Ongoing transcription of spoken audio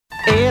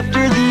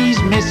After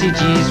these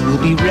messages, we'll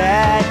be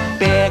right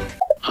back.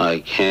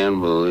 I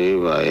can't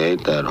believe I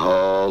ate that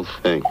whole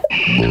thing.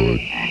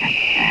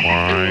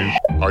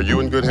 Are you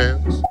in good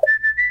hands?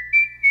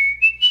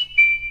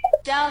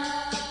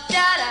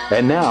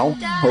 And now,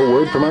 a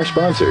word from our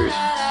sponsors.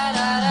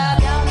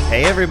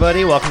 Hey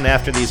everybody, welcome to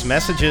After These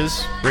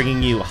Messages,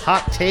 bringing you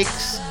hot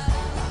takes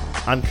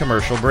on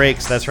commercial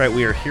breaks. That's right,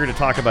 we are here to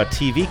talk about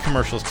TV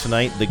commercials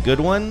tonight, the good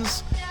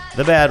ones,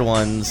 the bad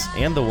ones,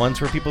 and the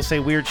ones where people say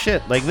weird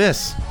shit, like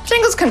this.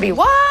 Shingles can be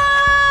what?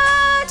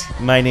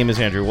 My name is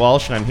Andrew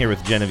Walsh, and I'm here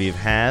with Genevieve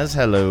Has.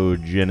 Hello,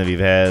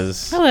 Genevieve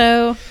Has.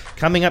 Hello.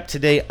 Coming up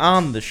today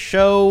on the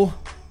show,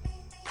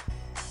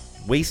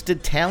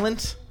 wasted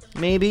talent,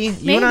 maybe?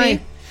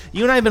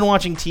 You and I have been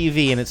watching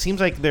TV, and it seems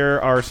like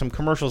there are some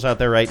commercials out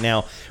there right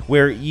now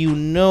where you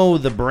know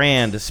the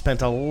brand has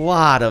spent a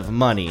lot of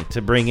money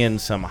to bring in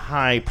some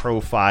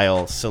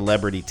high-profile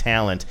celebrity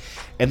talent,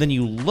 and then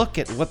you look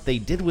at what they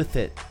did with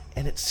it,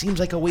 and it seems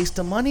like a waste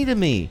of money to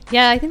me.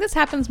 Yeah, I think this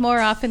happens more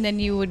often than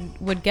you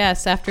would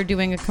guess after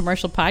doing a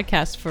commercial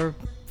podcast for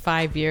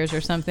 5 years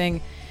or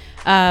something.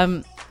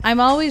 I'm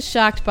always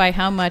shocked by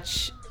how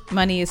much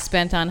money is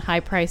spent on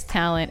high-priced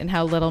talent and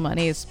how little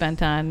money is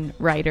spent on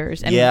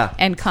writers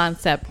and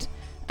concept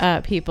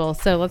people.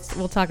 So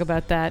we'll talk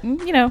about that. And,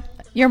 you know,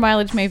 your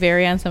mileage may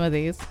vary on some of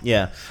these.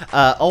 Yeah.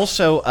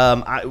 Also,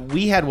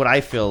 we had what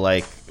I feel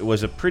like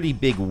was a pretty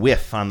big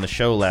whiff on the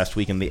show last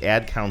week, and the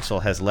ad council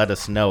has let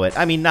us know it.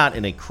 I mean, not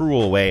in a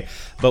cruel way,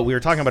 but we were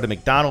talking about a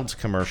McDonald's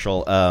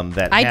commercial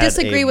that I had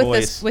disagree a with voice.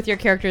 this, with your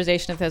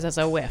characterization of this as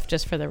a whiff,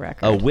 just for the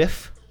record. A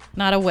whiff?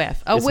 Not a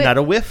whiff. It's not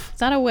a whiff?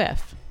 It's not a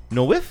whiff.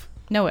 No whiff?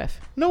 No whiff.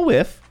 No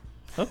whiff.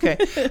 Okay.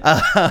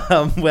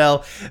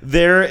 Well,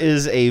 there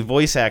is a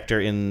voice actor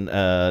in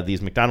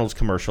these McDonald's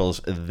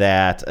commercials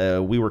that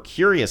we were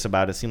curious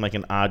about. It seemed like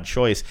an odd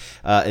choice.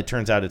 It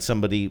turns out it's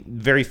somebody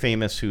very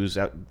famous who's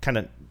kind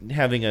of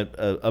having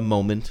a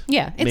moment.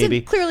 Yeah, it's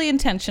maybe. Clearly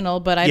intentional,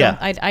 but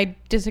I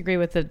disagree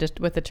with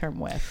the term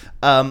whiff.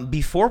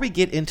 Before we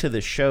get into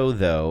the show,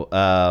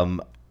 though,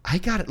 I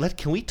got it.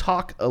 Can we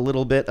talk a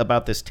little bit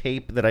about this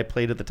tape that I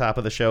played at the top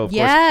of the show? Of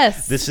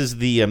course, this is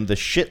the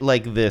shit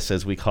like this,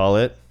 as we call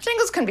it.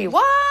 Shingles can be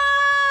what?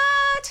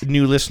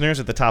 New listeners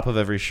at the top of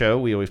every show,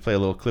 we always play a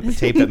little clip of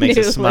tape that makes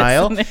us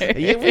smile.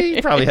 Yeah,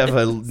 we probably have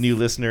a new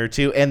listener or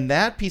two. And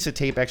that piece of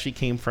tape actually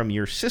came from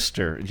your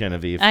sister,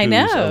 Genevieve, I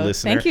know. who's a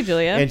listener. Thank you,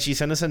 Julia. And she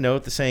sent us a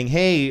note saying,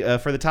 hey,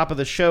 for the top of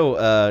the show,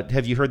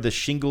 have you heard the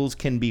Shingles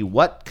Can Be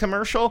What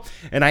commercial?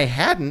 And I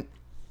hadn't.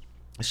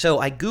 So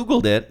I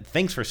Googled it.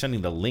 Thanks for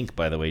sending the link,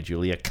 by the way,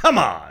 Julia. Come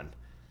on.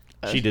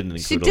 She didn't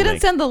include She a didn't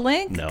link. send the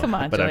link? No, Come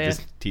on, but Julia. I'm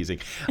just teasing.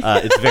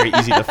 It's very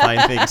easy to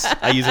find things.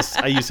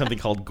 I use something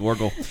called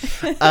Gorgle.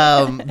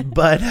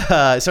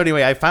 So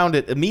anyway, I found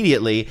it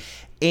immediately,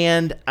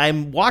 and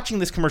I'm watching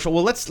this commercial.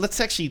 Well, let's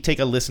actually take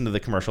a listen to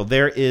the commercial.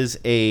 There is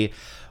a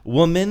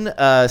woman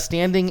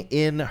standing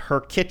in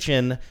her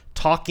kitchen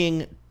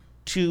talking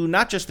to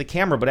not just the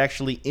camera, but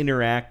actually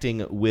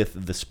interacting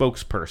with the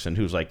spokesperson,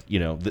 who's like, you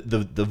know,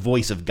 the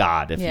voice of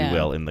God, if you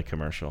will, in the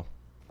commercial.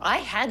 I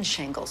had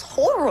shingles.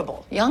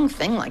 Horrible. Young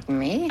thing like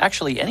me.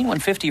 Actually, anyone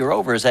 50 or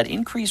over is at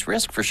increased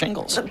risk for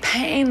shingles. The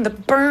pain, the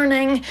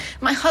burning.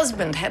 My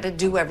husband had to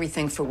do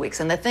everything for weeks.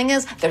 And the thing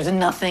is, there's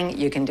nothing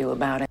you can do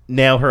about it.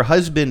 Now, her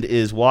husband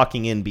is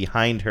walking in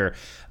behind her.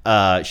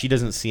 She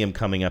doesn't see him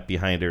coming up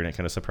behind her, and it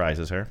kind of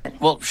surprises her.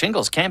 Well,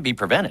 shingles can be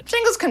prevented.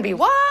 Shingles can be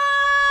what?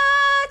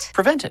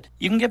 Prevented.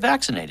 You can get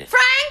vaccinated.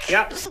 Frank!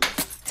 Yep.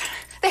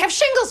 They have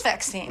shingles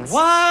vaccines.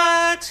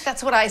 What?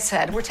 That's what I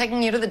said. We're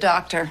taking you to the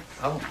doctor.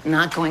 Oh.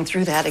 Not going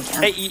through that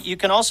again. Hey, you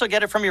can also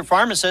get it from your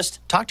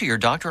pharmacist. Talk to your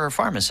doctor or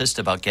pharmacist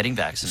about getting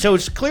vaccinated. So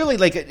it's clearly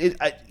like,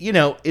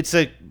 it's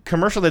a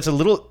commercial that's a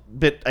little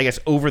bit, I guess,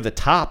 over the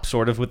top,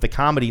 sort of, with the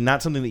comedy,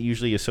 not something that you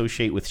usually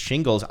associate with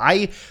shingles.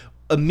 I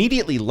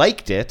immediately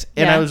liked it,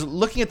 and I was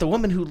looking at the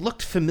woman who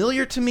looked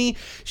familiar to me.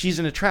 She's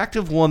an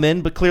attractive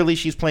woman, but clearly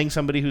she's playing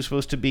somebody who's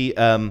supposed to be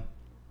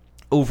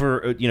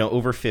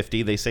over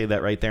 50. They say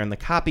that right there in the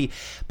copy.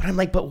 But I'm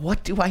like, but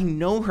what do I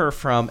know her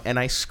from? And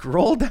I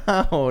scroll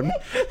down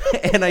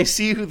and I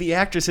see who the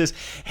actress is,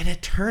 and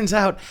it turns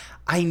out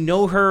I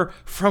know her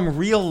from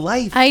real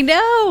life. I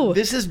know.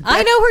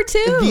 I know her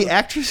too. The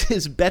actress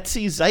is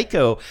Betsy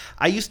Zyko.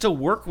 I used to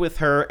work with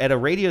her at a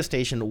radio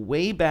station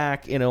way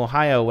back in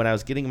Ohio when I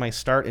was getting my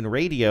start in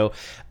radio.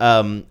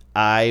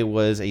 I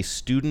was a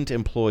student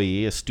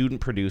employee, a student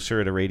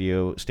producer at a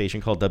radio station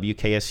called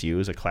WKSU,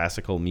 is a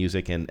classical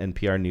music and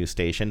NPR news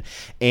station.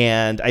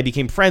 And I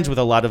became friends with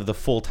a lot of the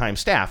full-time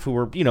staff who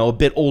were, a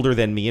bit older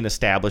than me and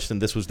established, and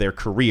this was their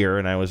career.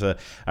 And I was a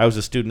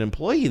student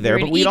employee there,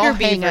 but we'd all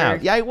hang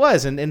out. Yeah, I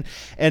was.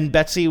 And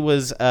Betsy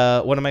was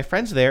one of my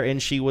friends there,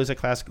 and she was a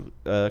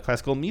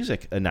classical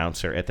music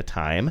announcer at the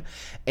time.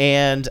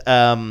 And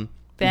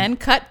then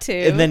cut to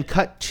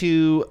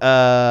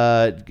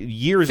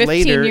years 15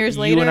 later, years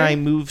later, you and I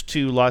moved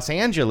to Los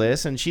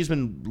Angeles, and she's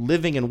been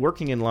living and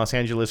working in Los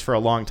Angeles for a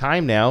long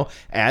time now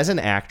as an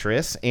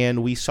actress,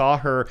 and we saw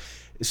her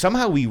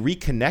somehow we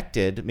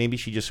reconnected. Maybe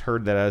she just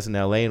heard that I was in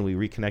LA, and we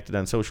reconnected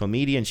on social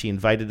media, and she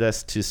invited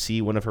us to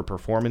see one of her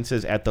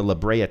performances at the La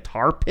Brea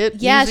Tar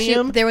Pit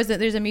Museum.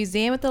 There's a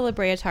museum at the La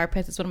Brea Tar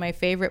Pits. It's one of my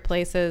favorite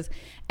places,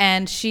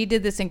 and she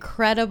did this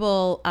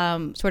incredible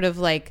sort of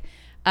like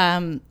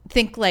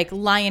think like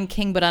Lion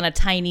King but on a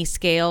tiny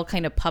scale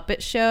kind of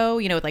puppet show,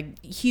 with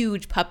like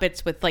huge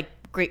puppets with like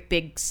great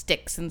big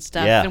sticks and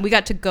stuff. Yeah. And we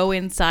got to go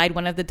inside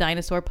one of the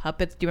dinosaur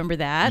puppets. Do you remember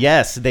that?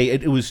 Yes,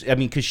 it was. I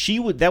mean,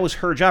 because that was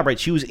her job, right?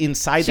 She was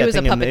inside that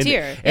thing. She was a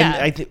puppeteer. And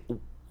I think,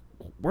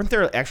 weren't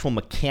there actual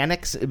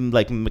mechanics,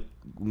 like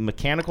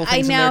mechanical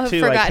things I now in there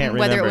too? have I can't forgotten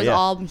whether it remember. was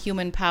all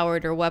human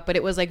powered or what, but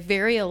it was like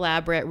very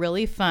elaborate,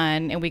 really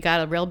fun, and we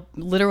got a real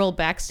literal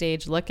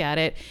backstage look at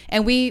it.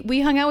 And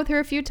we hung out with her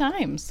a few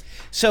times.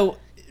 So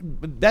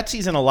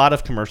Betsy's in a lot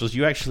of commercials.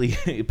 You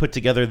actually put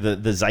together the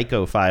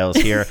Zyko files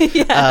here.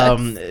 Yes.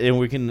 And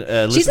we can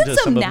listen She's in to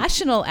some of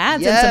national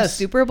ads Yes. and some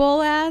Super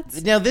Bowl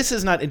ads. Now, this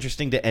is not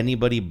interesting to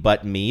anybody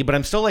but me, but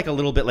I'm still like a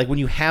little bit like when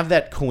you have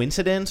that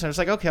coincidence, I was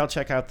like, okay, I'll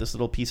check out this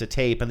little piece of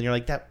tape. And then you're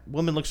like, that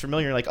woman looks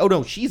familiar. You're like, oh,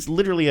 no, she's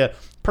literally a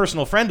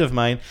personal friend of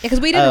mine. Because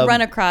we didn't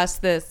run across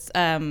this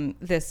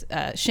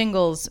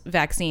shingles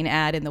vaccine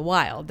ad in the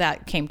wild.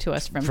 That came to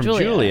us from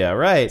Julia.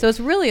 Right. So it's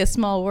really a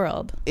small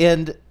world.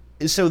 And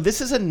so this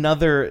is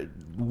another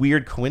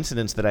weird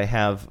coincidence that I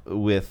have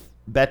with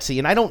Betsy,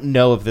 and I don't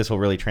know if this will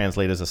really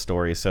translate as a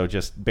story, so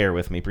just bear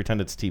with me.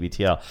 Pretend it's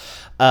TBTL.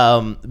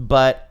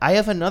 But I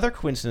have another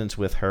coincidence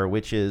with her,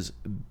 which is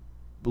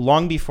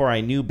long before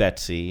I knew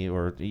Betsy,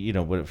 or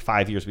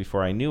 5 years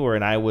before I knew her,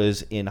 and I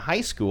was in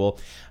high school,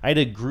 I had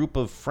a group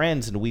of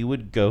friends, and we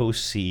would go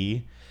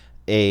see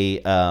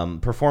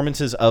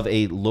performances of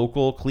a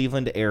local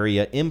Cleveland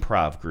area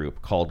improv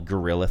group called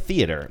Guerrilla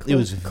Theater. It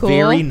was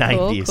very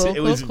 90s.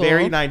 It was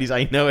very 90s.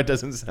 I know it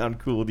doesn't sound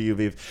cool to you,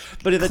 Viv,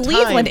 but at the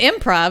Cleveland time,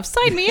 Improv,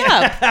 sign me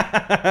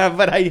up.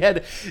 but I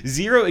had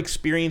zero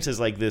experiences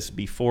like this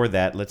before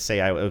that. Let's say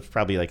I was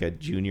probably like a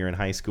junior in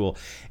high school,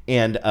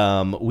 and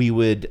we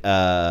would, we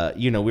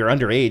were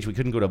underage. We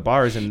couldn't go to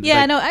bars. And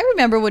yeah, no, I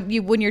remember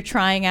when you're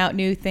trying out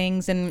new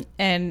things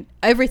and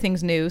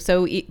everything's new.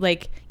 So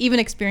like even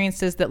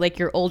experiences that like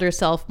your older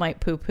self might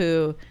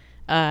poo-poo,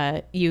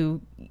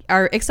 you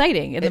are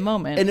exciting in the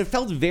moment. And it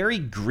felt very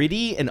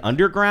gritty and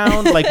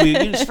underground. Like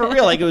it's for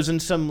real. Like it was in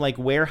some like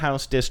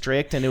warehouse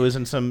district, and it was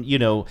in some,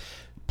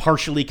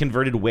 partially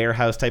converted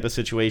warehouse type of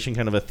situation,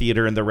 kind of a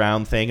theater in the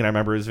round thing. And I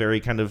remember it was very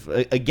kind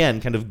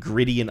of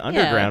gritty and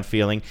underground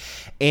feeling.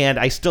 And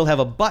I still have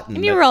a button.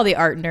 And you were all the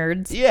art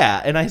nerds. Yeah,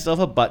 and I still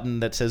have a button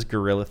that says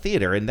Guerrilla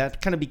Theater. And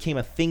that kind of became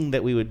a thing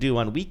that we would do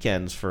on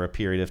weekends for a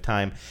period of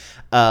time.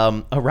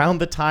 Around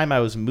the time I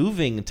was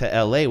moving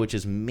to LA, which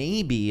is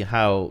maybe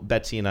how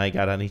Betsy and I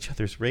got on each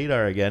other's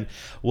radar again,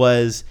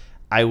 was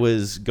I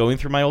was going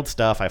through my old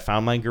stuff. I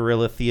found my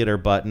Guerrilla Theater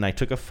button. I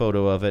took a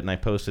photo of it, and I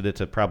posted it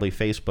to probably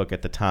Facebook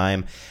at the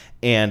time.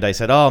 And I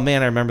said, oh,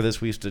 man, I remember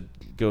this. We used to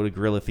go to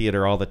Guerrilla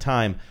Theater all the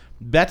time.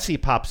 Betsy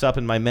pops up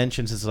in my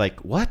mentions. Is like,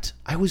 what?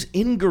 I was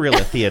in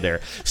Guerrilla Theater.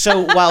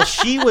 So while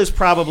she was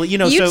probably, You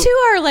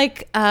two are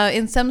like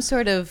in some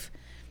sort of,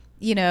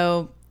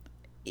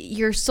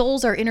 your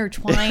souls are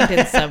intertwined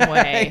in some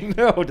way. I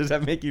know. Does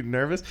that make you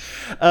nervous?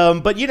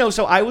 But,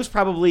 so I was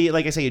probably,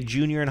 like I say, a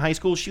junior in high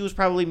school. She was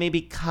probably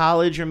maybe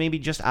college or maybe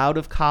just out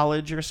of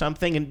college or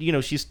something.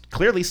 And, she's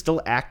clearly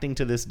still acting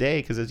to this day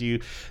because, as you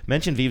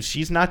mentioned, Vives,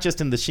 she's not just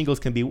in the Shingles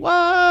Can Be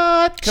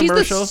What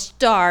commercial. She's the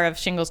star of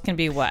Shingles Can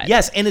Be What.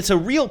 Yes, and it's a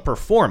real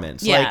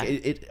performance. Yeah.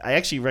 Like, I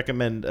actually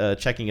recommend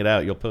checking it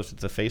out. You'll post it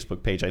to the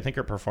Facebook page. I think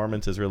her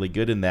performance is really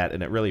good in that,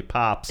 and it really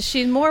pops.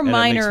 She's more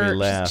minor. It makes me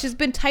laugh. She's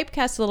been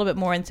typecast a little bit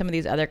more in some of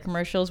these other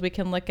commercials we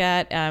can look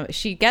at.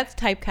 She gets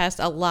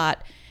typecast a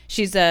lot.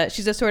 She's a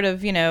sort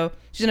of,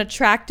 she's an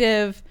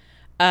attractive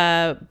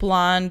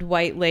blonde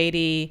white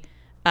lady,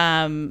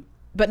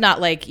 but not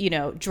like,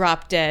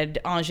 drop dead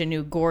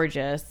ingenue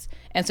gorgeous.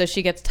 And so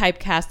she gets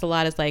typecast a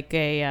lot as like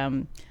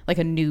a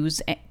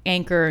news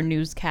anchor or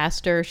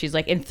newscaster. She's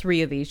like in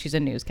 3 of these, she's a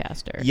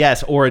newscaster.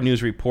 Yes, or a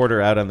news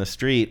reporter out on the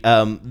street.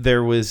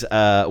 There was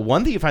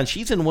one that you found.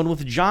 She's in one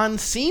with John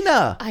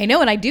Cena. I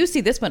know, and I do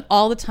see this one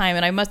all the time,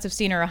 and I must have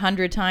seen her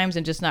 100 times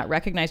and just not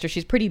recognized her.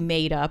 She's pretty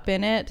made up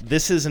in it.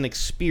 This is an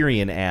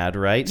Experian ad,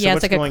 right? Yeah, so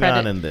what's it's like going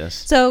on in this?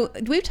 So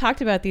we've talked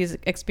about these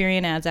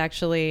Experian ads,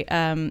 actually.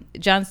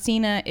 John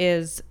Cena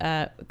is,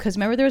 because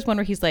remember there was one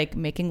where he's like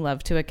making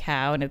love to a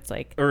cow, and it's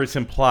like... Or it's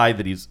implied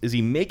that is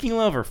he making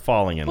love or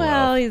falling in love?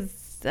 Well,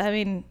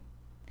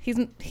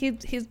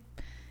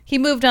 he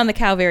moved on the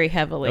cow very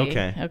heavily.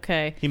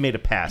 Okay. He made a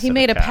pass. He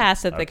made a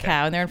pass at the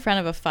cow, and they're in front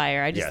of a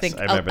fire. I just think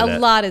a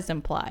lot is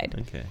implied.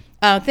 Okay.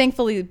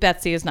 Thankfully,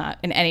 Betsy is not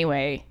in any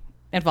way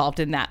involved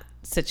in that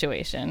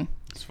situation.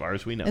 As far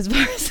as we know. As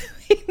far as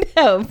we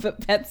know.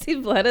 But Betsy,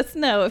 let us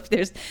know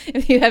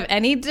if you have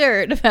any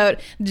dirt about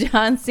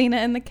John Cena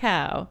and the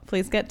cow.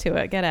 Please get to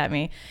it. Get at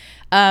me.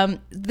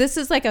 This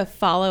is like a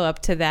follow-up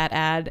to that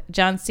ad.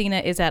 John Cena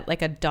is at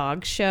like a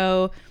dog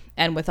show,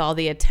 and with all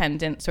the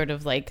attendant sort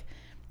of like,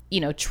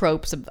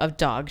 tropes of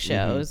dog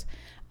shows.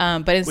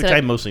 But instead Which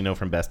I mostly know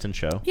from Best in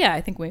Show. Yeah,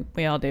 I think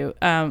we all do.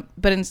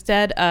 But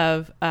instead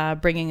of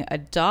bringing a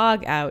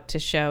dog out to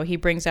show, he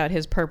brings out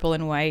his purple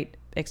and white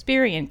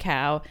Experian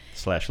cow.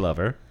 /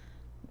 lover.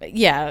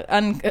 Yeah,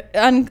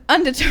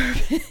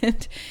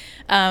 undetermined.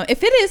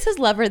 If it is his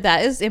lover,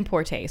 that is in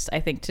poor taste, I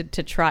think,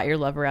 to trot your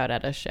lover out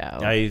at a show.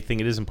 I think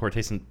it is in poor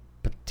taste and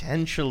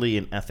potentially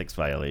an ethics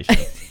violation.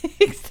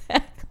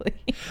 Exactly.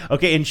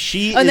 Okay, and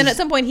she and then at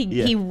some point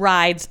he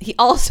rides. He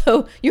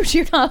also, you're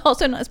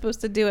not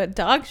supposed to do at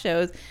dog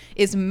shows,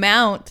 is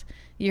mount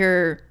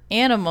your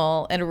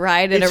animal and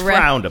ride it it's around.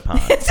 Frowned upon.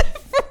 It's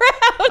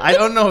frowned I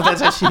don't know if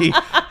that's actually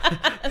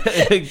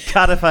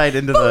codified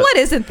into the what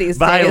isn't these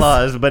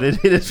bylaws, days? But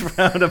it is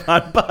frowned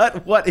upon.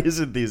 But what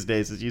isn't these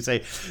days, as you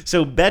say?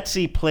 So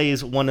Betsy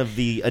plays one of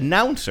the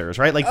announcers,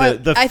 right? Like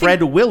the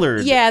Fred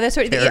Willard. Yeah, that's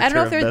right. I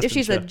don't know if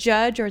she's a a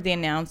judge or the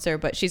announcer,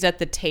 but she's at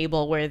the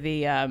table where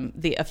the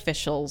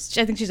officials.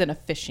 I think she's an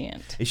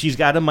officiant. She's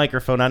got a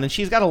microphone on, and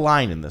she's got a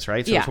line in this,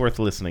 right? So yeah. It's worth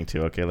listening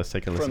to. Okay, let's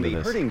take a listen to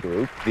this. From the herding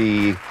group,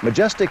 the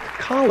Majestic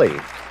Collie.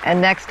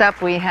 And next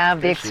up, we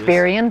have the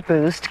Experian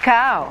Boost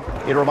cow.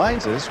 It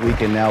reminds us we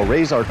can now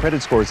raise our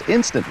credit scores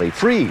instantly,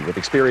 free with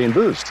Experian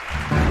Boost.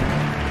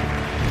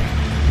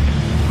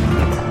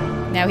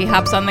 Now he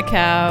hops on the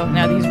cow.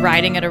 Now he's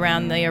riding it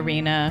around the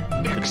arena.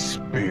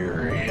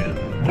 Experian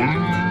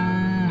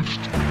Boost.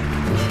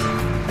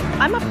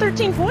 I'm up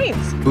 13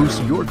 points.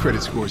 Boost your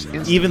credit scores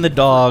instantly. Even the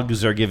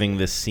dogs are giving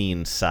this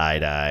scene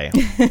side eye.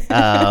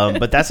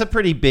 But that's a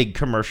pretty big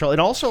commercial.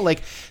 And also,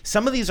 like,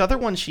 some of these other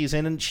ones she's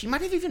in, and she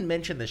might have even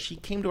mentioned this. She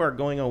came to our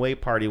going away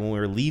party when we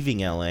were leaving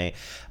LA.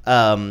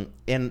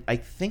 And I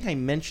think I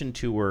mentioned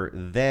to her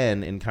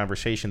then in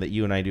conversation that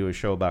you and I do a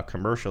show about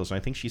commercials. And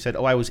I think she said,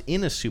 I was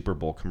in a Super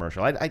Bowl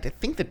commercial. I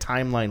think the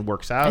timeline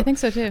works out. I think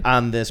so too.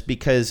 On this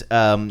because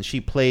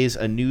she plays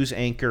a news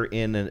anchor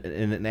in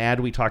an ad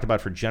we talked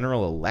about for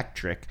General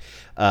Electric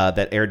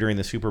that aired during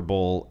the Super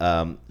Bowl.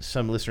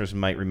 Some listeners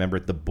might remember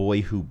it, The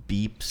Boy Who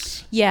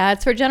Beeps. Yeah,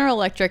 it's for General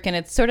Electric, and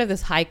it's sort of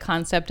this high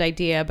concept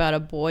idea about a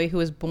boy who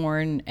is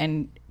born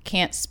and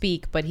can't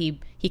speak, but he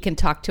can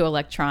talk to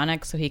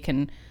electronics, so he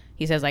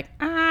says like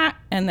ah,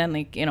 and then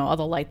like all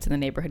the lights in the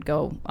neighborhood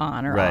go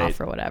on or off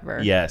or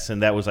whatever. Yes,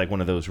 and that was like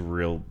one of those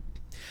real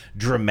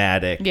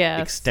dramatic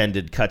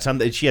extended cuts.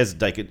 She has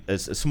like a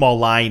small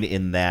line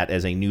in that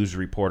as a news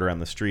reporter on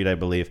the street, I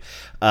believe,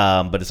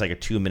 but it's like a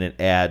 2-minute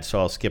ad, so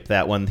I'll skip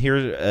that one. Here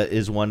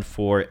is one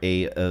for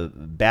a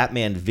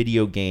Batman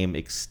video game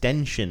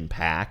extension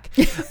pack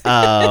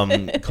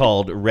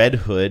called Red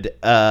Hood,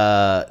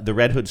 the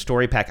Red Hood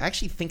story pack. I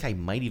actually think I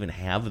might even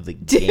have the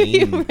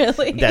game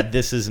that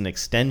this is an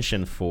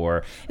extension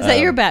for. Is that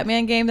your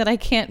Batman game that I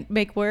can't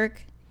make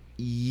work?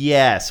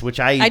 Yes, which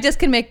I just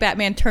can make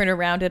Batman turn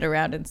around and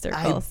around in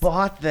circles. I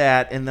bought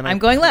that, and then I'm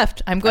going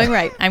left. I'm going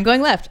right. I'm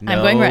going left. No,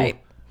 I'm going right.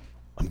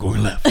 I'm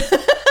going left.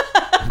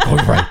 I'm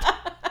going right.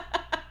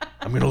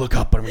 I'm going to look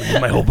up. I'm going to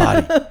move my whole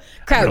body.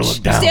 Crouch.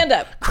 Look down. Stand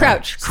up.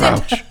 Crouch.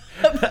 Crouch. Stand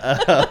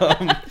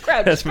up.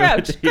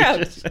 Crouch.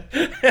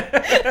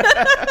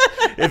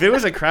 If it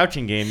was a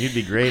crouching game, you'd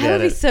be great at it. I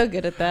would be so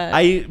good at that.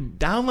 I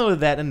downloaded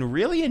that and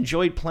really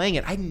enjoyed playing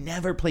it. I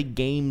never play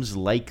games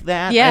like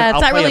that. Yeah, I'll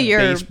it's not play really a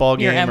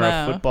baseball your game or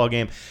MO. a football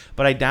game,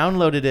 but I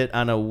downloaded it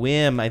on a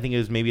whim. I think it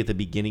was maybe at the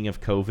beginning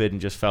of COVID and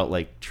just felt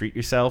like treat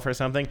yourself or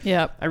something.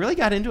 Yep. I really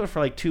got into it for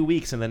like 2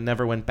 weeks and then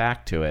never went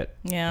back to it.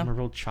 Yeah. I'm a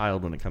real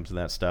child when it comes to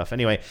that stuff.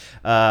 Anyway,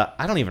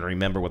 I don't even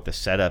remember what the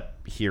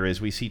setup here is.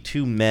 We see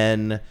two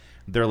men.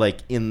 They're like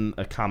in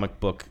a comic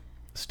book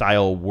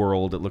style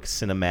world. It looks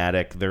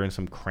cinematic. They're in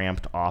some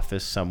cramped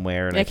office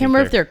somewhere. And I can't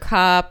remember if they're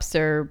cops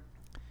or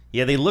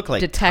they look like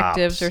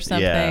detectives cops or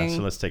something. Yeah,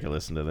 so let's take a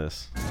listen to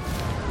this.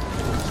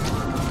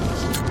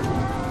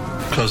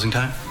 Closing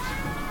time?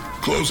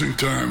 Closing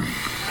time.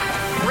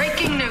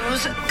 Breaking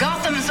news,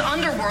 Gotham's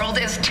underworld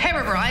is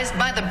terrorized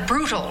by the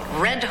brutal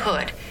Red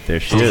Hood. There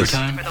she is.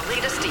 Overtime? For the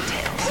latest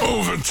details.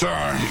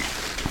 Overtime.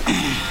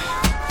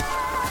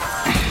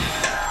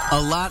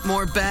 A lot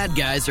more bad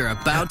guys are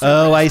about to...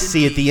 Oh, I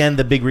see. At the end,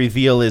 the big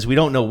reveal is we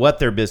don't know what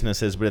their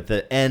business is, but at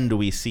the end,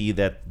 we see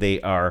that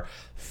they are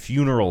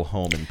funeral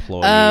home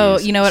employees. Oh,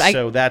 you know what?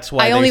 So that's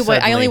why I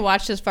only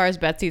watched as far as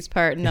Betsy's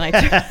part, and then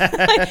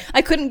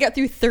I couldn't get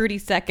through 30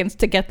 seconds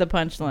to get the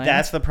punchline.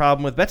 That's the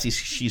problem with Betsy.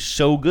 She's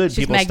so good. She's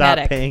People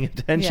magnetic. stop paying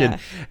attention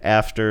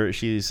after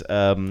she's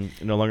no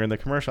longer in the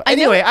commercial.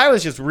 Anyway, I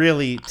was just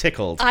really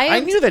tickled. I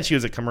knew that she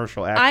was a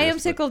commercial actress. I am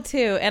tickled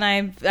too, and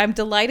I'm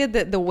delighted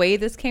that the way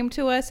this came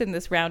to us in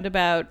this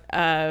roundabout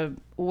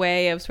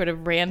way of sort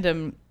of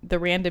the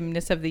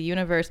randomness of the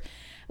universe.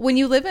 When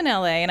you live in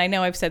LA, and I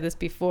know I've said this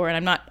before,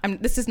 and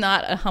this is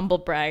not a humble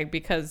brag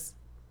because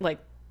like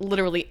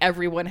literally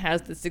everyone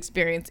has this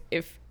experience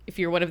if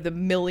you're one of the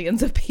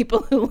millions of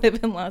people who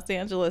live in Los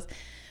Angeles.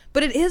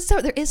 But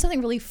there is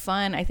something really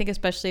fun, I think,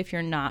 especially if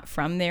you're not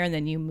from there and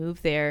then you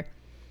move there,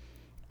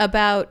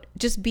 about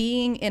just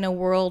being in a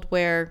world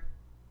where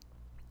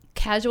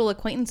casual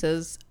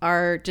acquaintances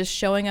are just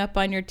showing up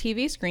on your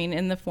TV screen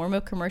in the form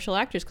of commercial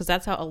actors, because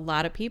that's how a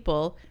lot of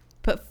people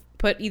put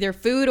put either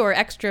food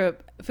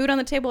on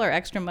the table or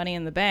extra money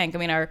in the bank. I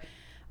mean,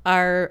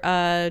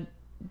 our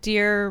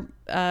dear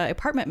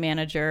apartment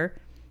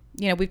manager,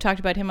 we've talked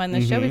about him on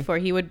the show before.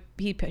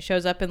 He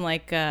shows up in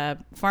like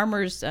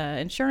farmers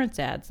insurance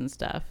ads and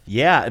stuff.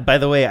 Yeah. By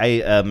the way,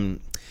 I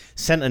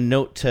sent a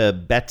note to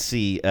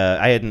Betsy.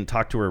 I hadn't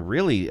talked to her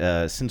really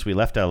since we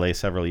left LA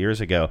several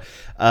years ago.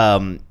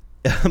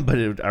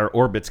 But our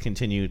orbits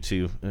continue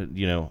to,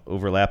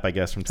 overlap, I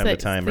guess, from time to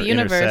time, or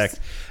intersect.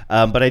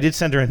 But I did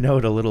send her a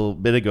note a little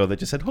bit ago that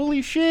just said,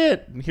 "Holy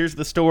shit! Here's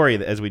the story,"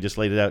 as we just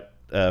laid it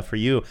out for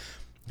you.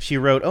 She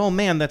wrote, "Oh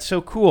man, that's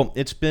so cool!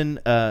 It's been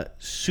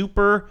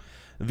super."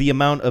 The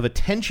amount of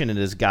attention it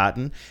has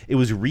gotten. It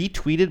was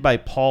retweeted by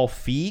Paul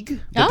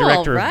Feig, the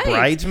director of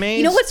Bridesmaids.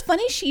 You know what's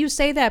funny? You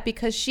say that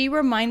because she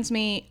reminds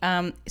me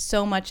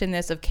so much in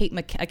this of a Kate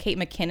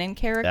McKinnon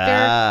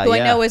character, who I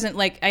know isn't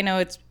like, I know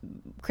it's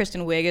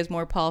Kristen Wiig is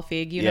more Paul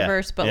Feig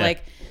universe, but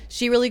like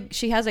she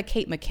has a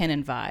Kate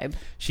McKinnon vibe.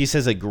 She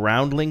says a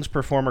Groundlings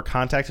performer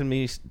contacted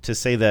me to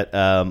say that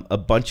a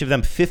bunch of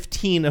them,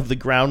 15 of the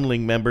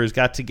Groundling members,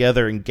 got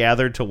together and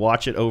gathered to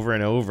watch it over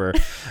and over.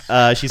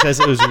 She says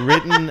it was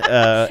written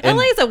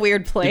LA is a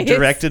weird place.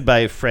 Directed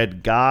by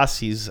Fred Goss.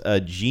 He's a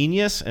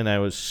genius, and I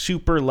was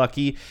super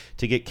lucky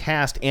to get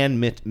cast and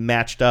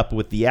matched up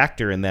with the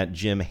actor in that,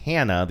 Jim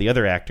Hanna, the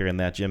other actor in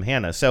that, Jim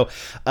Hanna. So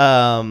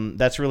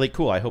that's really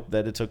cool. I hope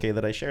that it's okay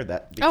that I shared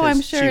that. Oh, I'm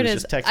sure it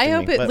is. I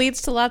hope it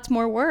leads to lots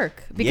more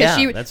work,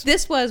 because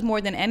this was more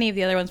than any of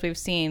the other ones we've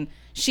seen.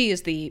 She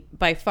is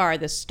by far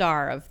the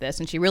star of this,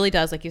 and she really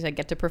does, like you said,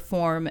 get to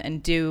perform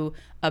and do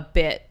a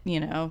bit,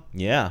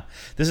 Yeah.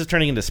 This is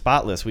turning into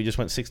Spotless. We just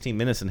went 16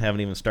 minutes and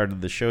haven't even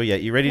started the show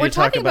yet. You ready to talk about...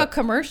 We're talking about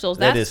commercials.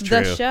 That's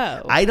the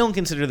show. I don't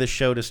consider the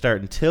show to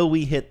start until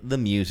we hit the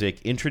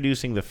music.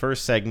 Introducing the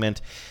first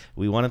segment,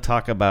 we want to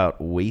talk about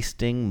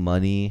wasting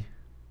money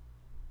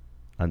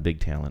on big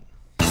talent.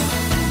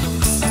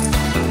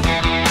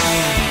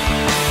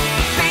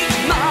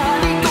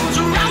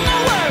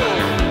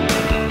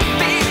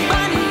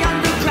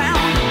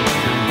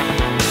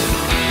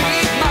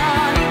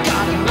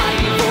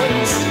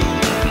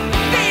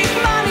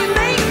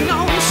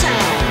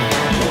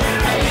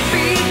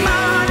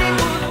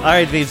 All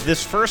right, V's,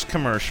 this first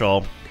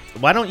commercial,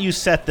 why don't you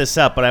set this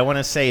up? But I want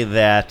to say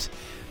that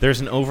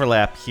there's an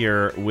overlap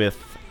here with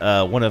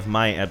one of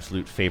my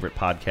absolute favorite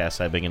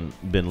podcasts I've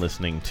been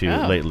listening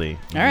to lately.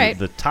 All right.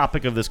 The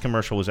topic of this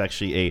commercial was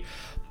actually a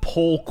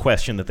poll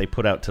question that they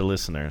put out to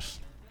listeners.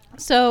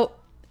 So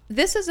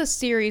this is a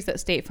series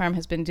that State Farm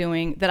has been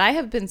doing that I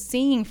have been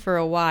seeing for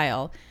a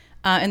while.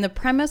 And the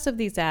premise of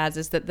these ads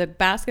is that the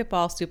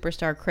basketball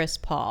superstar Chris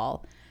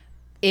Paul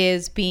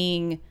is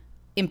being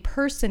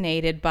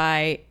impersonated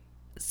by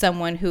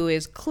someone who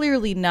is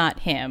clearly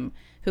not him,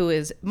 who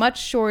is much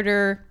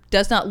shorter,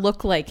 does not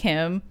look like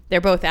him.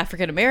 They're both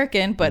African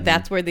American, but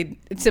that's where the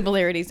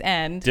similarities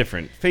end.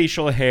 Different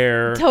facial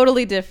hair.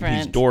 Totally different.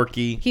 He's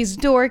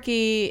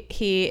dorky.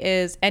 He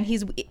is, and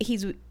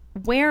he's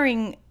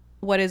wearing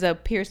what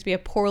appears to be a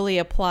poorly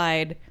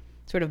applied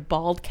sort of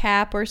bald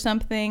cap or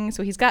something.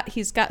 So he's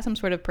got some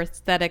sort of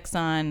prosthetics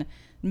on,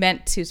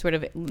 meant to sort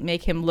of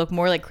make him look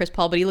more like Chris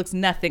Paul, but he looks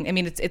nothing. I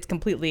mean, it's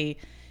completely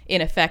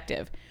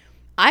ineffective.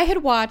 I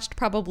had watched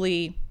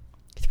probably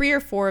 3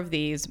 or 4 of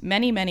these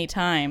many, many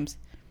times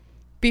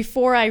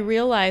before I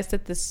realized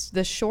that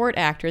the short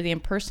actor, the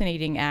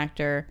impersonating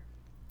actor,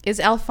 is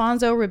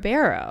Alfonso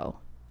Ribeiro.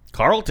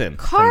 Carlton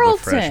from The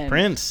Fresh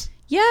Prince.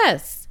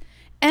 Yes.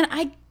 And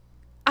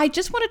I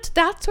just wanted to,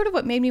 that's sort of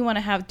what made me want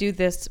to do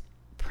this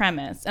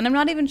premise. And I'm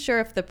not even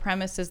sure if the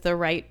premise is the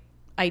right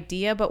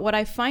idea, but what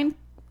I find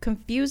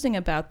confusing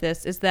about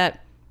this is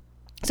that,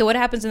 so what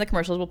happens in the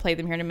commercials, we'll play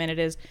them here in a minute,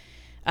 is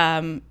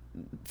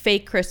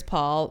fake Chris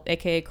Paul,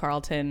 aka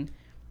Carlton,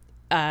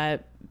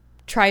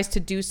 tries to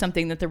do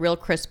something that the real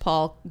Chris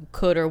Paul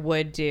could or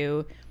would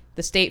do.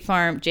 The State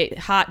Farm,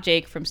 hot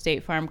Jake from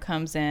State Farm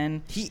comes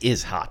in. He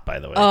is hot, by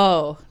the way.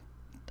 Oh,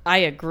 I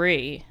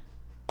agree.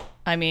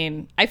 I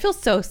mean, I feel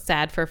so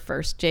sad for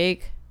first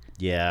Jake.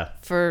 Yeah.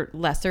 For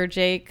lesser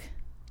Jake.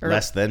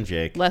 Less than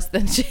Jake.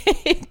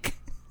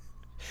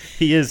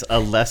 He is a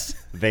less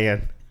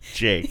than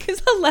Jake.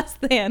 He's a less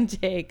than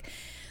Jake.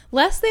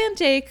 Less than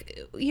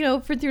Jake,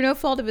 through no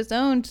fault of his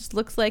own, just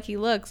looks like he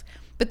looks.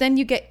 But then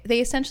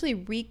they essentially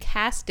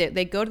recast it.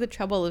 They go to the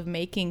trouble of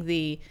making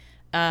the,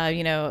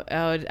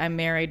 I'm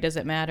married, does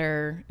it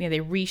matter? They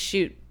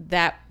reshoot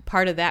that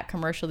part of that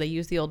commercial. They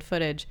use the old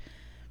footage.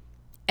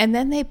 And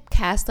then they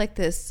cast like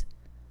this,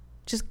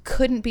 just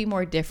couldn't be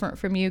more different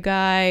from you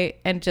guy,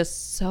 and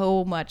just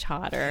so much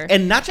hotter.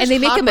 And not just, and they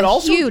make him a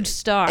huge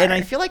star. And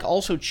I feel like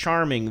also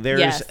charming.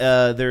 There's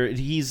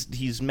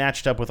he's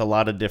matched up with a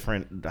lot of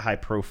different high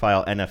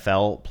profile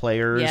NFL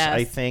players,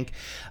 I think.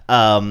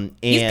 And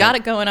he's got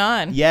it going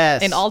on.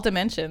 Yes. In all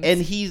dimensions.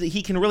 And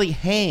he can really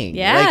hang.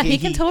 Yeah, like, he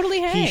can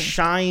totally hang. He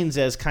shines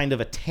as kind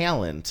of a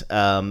talent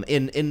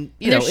in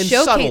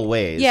subtle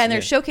ways. Yeah, and they're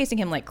showcasing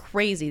him like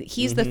crazy.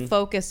 He's the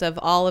focus of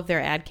all of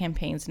their ad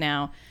campaigns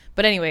now.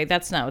 But anyway,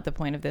 that's not what the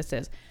point of this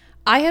is.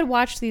 I had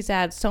watched these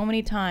ads so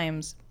many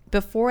times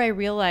before I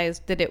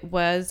realized that it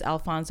was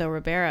Alfonso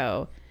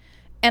Ribeiro.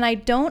 And I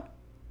don't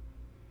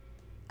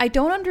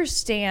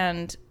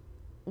understand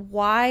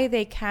why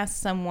they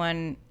cast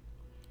someone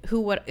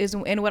who is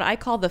in what I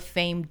call the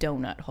fame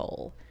donut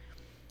hole.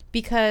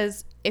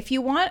 Because if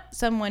you want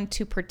someone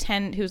to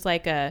pretend,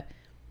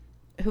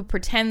 who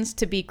pretends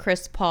to be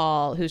Chris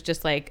Paul, who's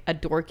just like a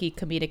dorky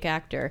comedic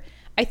actor,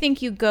 I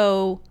think you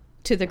go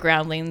to the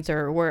Groundlings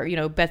or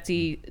where,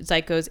 Betsy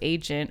Zyko's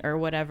agent or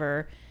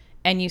whatever,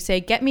 and you say,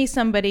 get me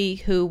somebody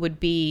who would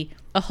be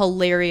a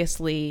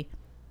hilariously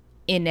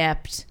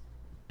inept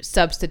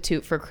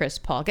substitute for Chris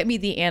Paul. Get me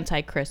the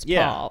anti-Chris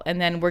Paul.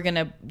 And then we're going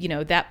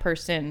to, that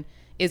person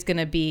is going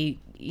to be,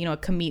 I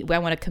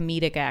want a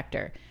comedic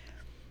actor.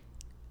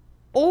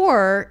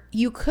 Or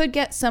you could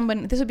get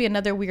someone, this would be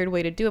another weird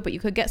way to do it, but you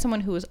could get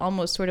someone who is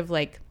almost sort of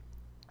like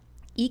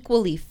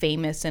equally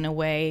famous in a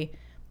way,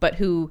 but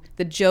who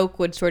the joke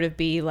would sort of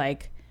be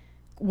like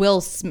Will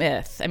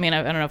Smith. I mean,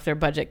 I don't know if their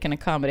budget can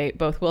accommodate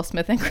both Will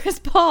Smith and Chris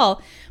Paul,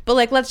 but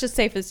like, let's just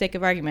say for the sake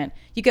of argument,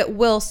 you get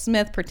Will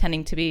Smith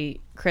pretending to be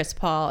Chris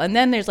Paul. And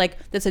then there's like,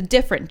 that's a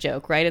different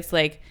joke, right? It's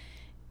like,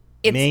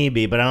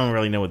 maybe, but I don't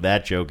really know what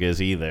that joke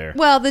is either.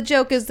 Well, the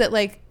joke is that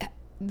like,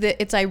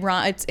 it's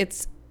ironic.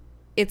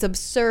 It's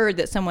absurd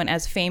that someone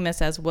as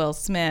famous as Will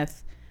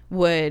Smith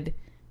would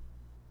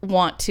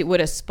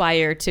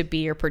aspire to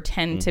be or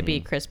pretend to be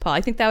Chris Paul.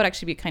 I think that would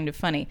actually be kind of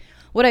funny.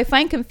 What I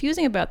find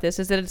confusing about this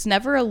is that it's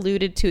never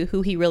alluded to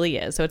who he really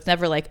is. So it's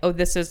never like, oh,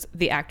 this is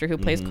the actor who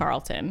plays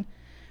Carlton.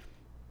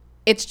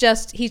 It's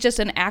just, he's just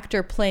an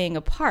actor playing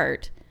a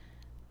part,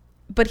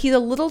 but he's a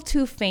little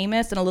too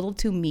famous and a little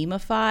too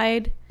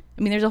meme-ified.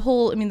 I mean,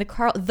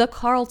 the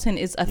Carlton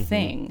is a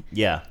thing.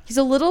 Yeah. He's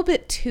a little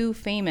bit too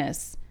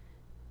famous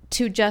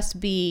to just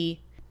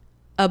be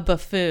a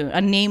buffoon, a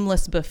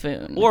nameless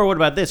buffoon. Or what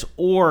about this?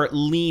 Or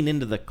lean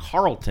into the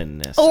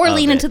Carlton-ness. Or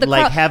lean into the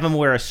like have him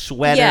wear a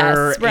sweater,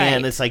 yes, right.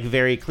 And it's like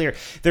very clear.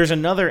 There's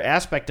another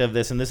aspect of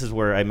this, and this is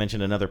where I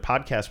mentioned another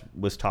podcast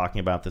was talking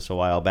about this a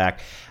while back.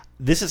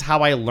 This is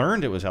how I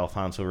learned it was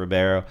Alfonso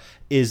Ribeiro.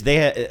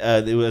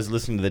 It was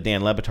listening to the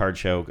Dan Le Batard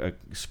show, a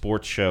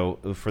sports show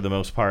for the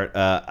most part,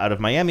 out of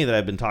Miami that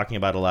I've been talking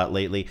about a lot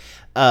lately,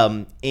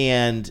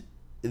 and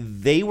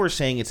they were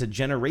saying it's a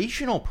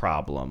generational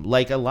problem.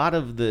 Like a lot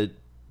of the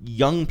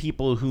young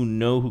people who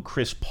know who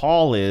Chris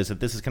Paul is, that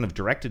this is kind of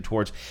directed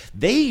towards,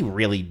 they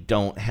really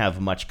don't have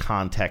much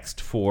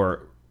context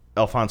for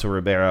Alfonso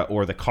Ribeiro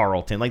or the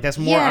Carlton. Like that's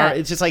more,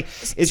 it's just like,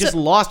 it's just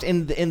lost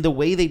in the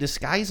way they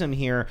disguise him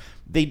here.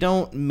 They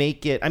don't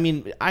make it, I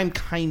mean, I'm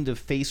kind of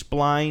face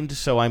blind,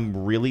 so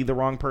I'm really the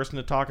wrong person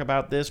to talk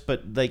about this,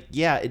 but like,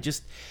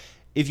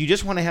 if you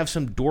just want to have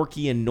some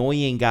dorky,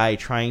 annoying guy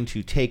trying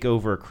to take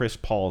over Chris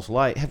Paul's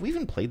life, have we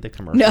even played the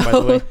commercial? No. By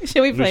the way?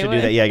 Should we play should one?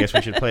 do that. Yeah, I guess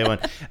we should play one.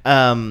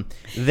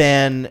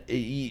 Then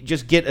you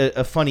just get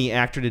a funny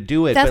actor to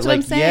do it. That's but what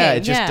I'm saying. Yeah,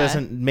 it just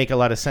doesn't make a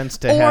lot of sense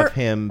to have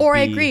him. Or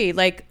I agree,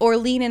 or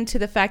lean into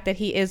the fact that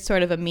he is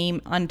sort of a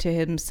meme unto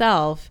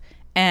himself,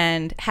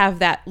 and have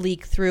that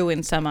leak through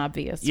in some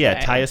obvious way.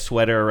 Tie a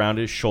sweater around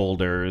his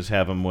shoulders,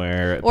 have him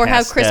wear or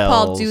pastels. have Chris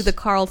Paul do the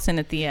Carlton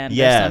at the end.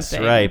 Yes, or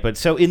something. right. But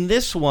so in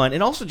this one,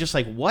 and also just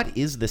like, what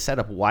is the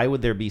setup? Why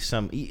would there be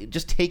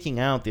just taking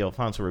out the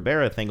Alfonso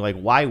Ribeiro thing? Like,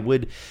 why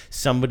would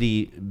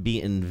somebody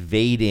be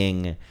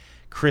invading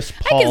Chris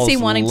Paul's I can see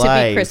wanting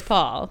life? To be Chris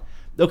Paul.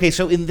 Okay,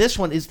 so in this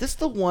one, is this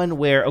the one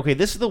where... Okay,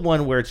 this is the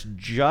one where it's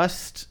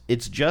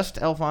just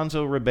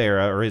Alfonso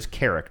Ribeiro, or his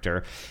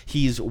character.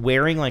 He's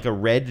wearing like a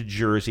red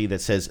jersey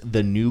that says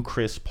the new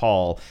Chris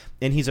Paul,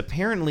 and he's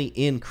apparently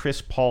in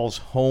Chris Paul's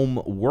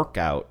home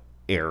workout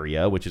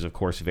area, which is, of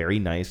course, very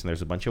nice, and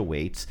there's a bunch of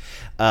weights.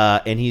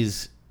 And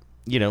he's,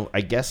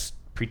 I guess,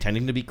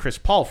 pretending to be Chris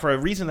Paul for a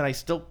reason that I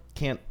still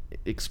can't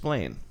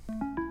explain.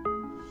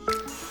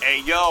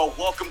 Hey, yo,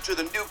 welcome to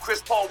the new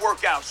Chris Paul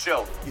workout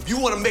show. If you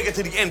want to make it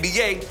to the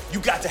NBA, you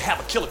got to have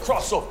a killer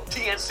crossover.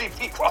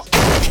 TNCP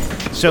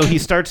crossover. So he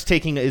starts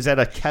taking, is that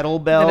a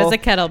kettlebell? That is a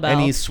kettlebell.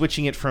 And he's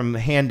switching it from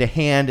hand to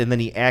hand, and then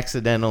he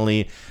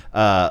accidentally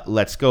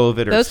lets go of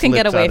it, or those can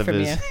get slips away out of from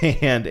his you.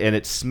 hand, and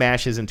it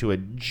smashes into a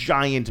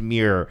giant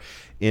mirror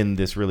in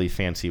this really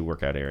fancy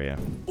workout area.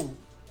 Ooh.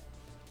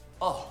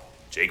 Oh,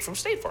 Jake from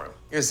State Farm.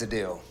 Here's the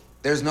deal.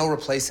 There's no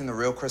replacing the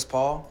real Chris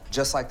Paul,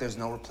 just like there's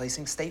no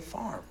replacing State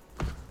Farm.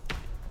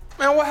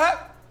 Man, what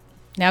happened?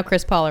 Now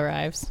Chris Paul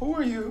arrives. Who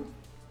are you?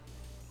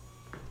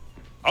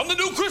 I'm the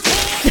new Chris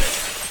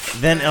Paul!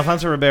 Then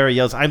Alfonso Ribeiro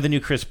yells, "I'm the new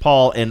Chris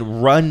Paul,"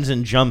 and runs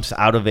and jumps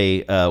out of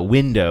a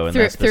window. And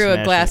through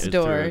a glass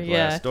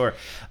door.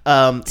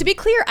 To be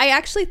clear, I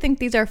actually think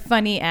these are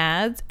funny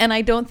ads, and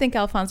I don't think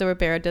Alfonso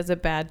Ribeiro does a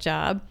bad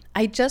job.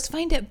 I just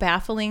find it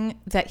baffling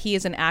that he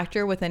is an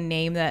actor with a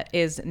name that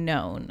is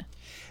known.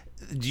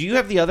 Do you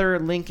have the other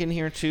link in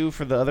here too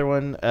for the other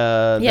one?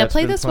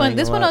 Play this one.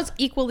 This one was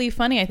equally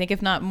funny, I think,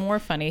 if not more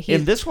funny.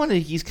 In this one,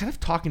 he's kind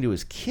of talking to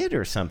his kid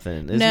or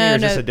something. Isn't he? Or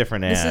is this a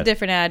different ad? This is a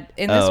different ad.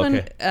 In this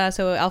one,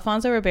 so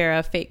Alfonso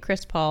Ribeiro, fake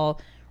Chris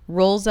Paul,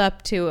 rolls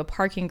up to a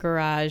parking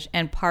garage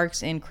and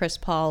parks in Chris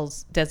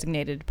Paul's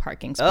designated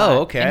parking spot. Oh,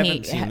 okay. And I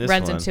haven't seen this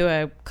runs one. into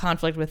a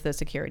conflict with the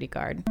security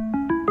guard.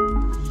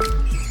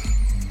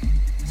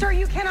 Sir,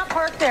 you cannot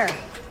park there.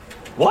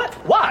 What?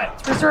 Why?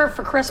 It's reserved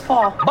for Chris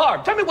Paul.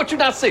 Barb, tell me what you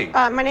not see.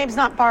 My name's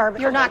not Barb.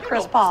 You're not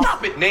Chris Paul.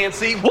 Stop it,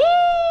 Nancy. Woo!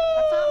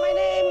 That's not my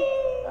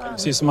name.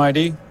 See some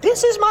ID?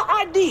 This is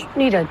my ID.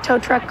 Need a tow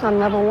truck on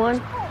level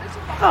 1.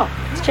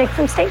 Oh, it's Jake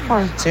from State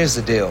Farm. So here's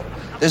the deal.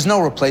 There's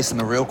no replacing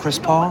the real Chris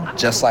Paul,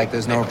 just like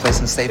there's no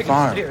replacing State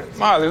Farm.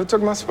 Molly, who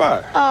took my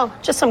spot? Oh,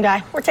 just some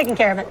guy. We're taking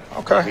care of it.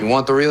 Okay. You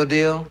want the real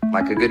deal?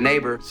 Like a good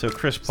neighbor. So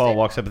Chris Paul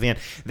walks up at the end.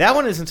 That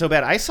one isn't so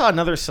bad. I saw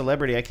another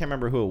celebrity, I can't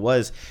remember who it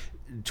was,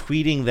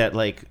 tweeting that,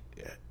 like,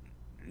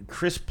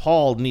 Chris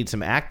Paul needs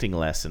some acting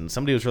lessons.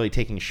 Somebody was really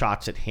taking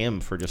shots at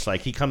him for just like,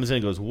 he comes in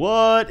and goes,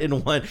 what?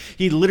 And one,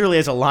 he literally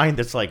has a line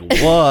that's like,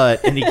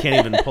 what? And he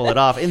can't even pull it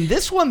off. In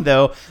this one,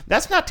 though,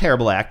 that's not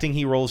terrible acting.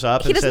 He rolls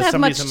up and says,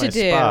 somebody's in my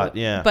spot.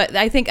 Yeah. But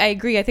I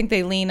agree. I think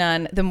they lean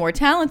on the more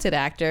talented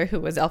actor,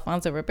 who was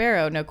Alfonso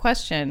Ribeiro, no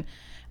question.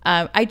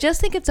 I just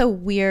think it's a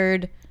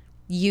weird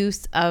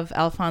use of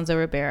Alfonso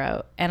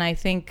Ribeiro. And I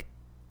think,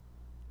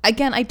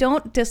 again, I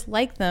don't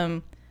dislike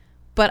them,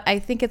 but I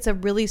think it's a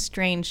really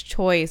strange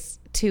choice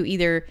to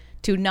either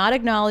to not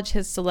acknowledge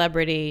his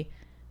celebrity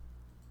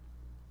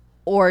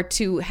or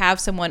to have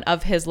someone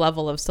of his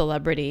level of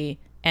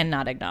celebrity and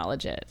not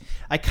acknowledge it.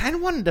 I kind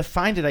of wanted to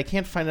find it. I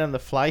can't find it on the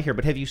fly here,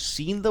 but have you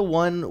seen the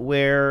one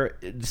where,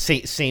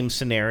 same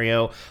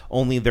scenario,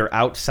 only they're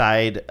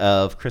outside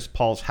of Chris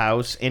Paul's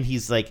house and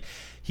he's trying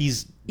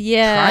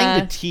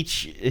to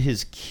teach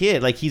his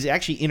kid, like he's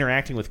actually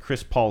interacting with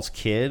Chris Paul's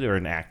kid, or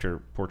an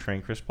actor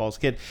portraying Chris Paul's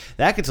kid.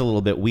 That gets a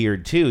little bit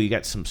weird too. You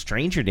got some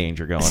stranger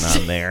danger going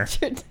on there.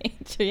 Stranger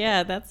danger,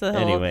 yeah, that's the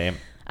whole. Anyway,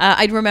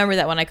 I remember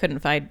that one. I couldn't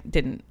find. I can't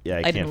didn't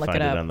look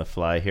find it it up on the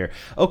fly here.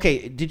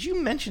 Okay, did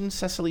you mention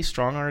Cecily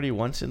Strong already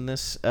once in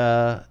this?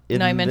 No,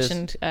 I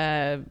mentioned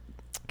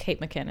Kate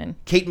McKinnon.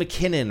 Kate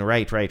McKinnon,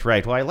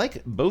 right. Well, I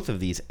like both of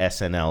these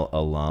SNL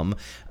alum.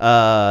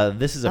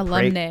 This is a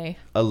alumnae.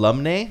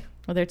 Alumnae.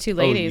 Well, they're two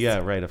ladies. Oh, yeah,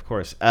 right, of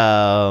course.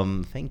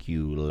 Thank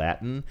you,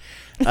 Latin.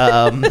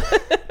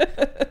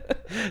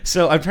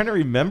 So I'm trying to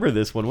remember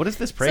this one. What is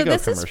this Prego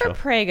commercial? So this is for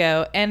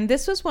Prego, and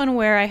this was one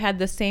where I had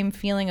the same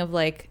feeling of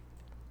like,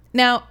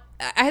 wow,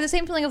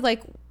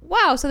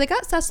 so they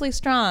got Cecily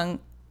Strong,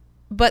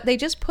 but they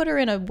just put her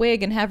in a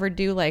wig and have her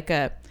do like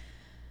a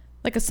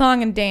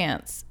song and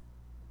dance.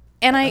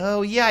 And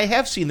I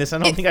have seen this. I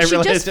don't think I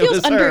realized it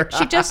was her.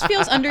 She just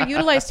feels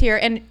underutilized here,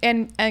 and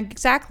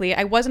exactly,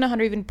 I wasn't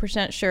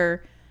 100%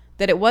 sure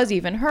that it was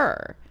even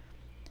her,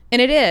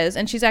 and it is.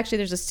 And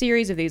there's a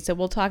series of these, so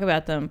we'll talk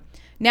about them.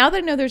 Now that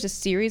I know there's a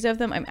series of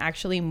them, I'm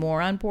actually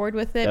more on board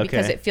with it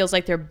because it feels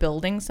like they're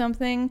building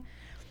something.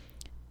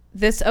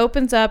 This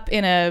opens up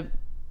in a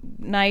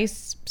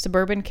nice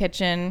suburban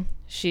kitchen.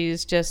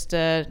 She's just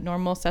a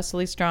normal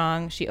Cecily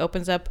Strong. She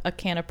opens up a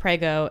can of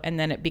Prego, and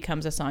then it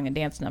becomes a song and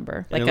dance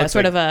number, like a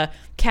sort of a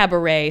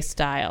cabaret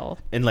style.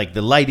 And like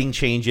the lighting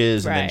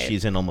changes, right. And then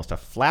she's in almost like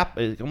a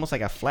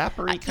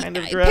flappery kind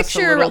of dress.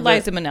 Picture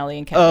Liza Minnelli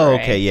in cabaret. Oh,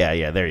 okay,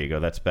 yeah, there you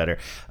go. That's better.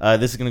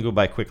 This is going to go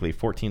by quickly.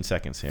 14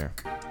 seconds here.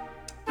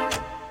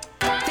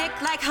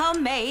 Thick like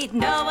homemade,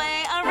 no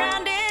way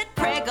around it.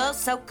 Prego's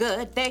so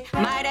good, they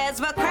might as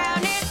well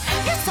crown it.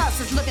 Your sauce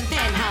is looking thin,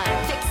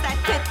 hon. Fix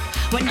that quick.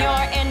 When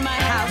you're in my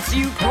house,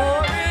 you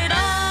pour it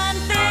on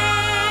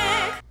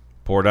thick.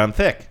 Poured on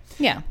thick.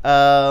 Yeah.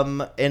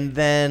 And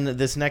then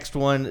this next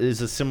one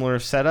is a similar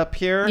setup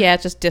here. Yeah,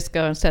 it's just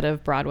disco instead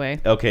of Broadway.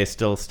 Okay,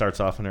 still starts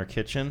off in her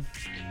kitchen.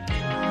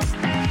 Got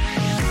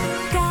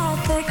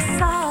thick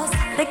sauce,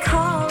 they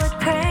call it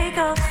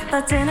Prego. The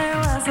dinner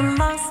was a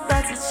must,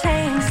 but to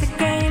change the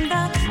game,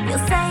 though, you'll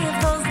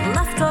save those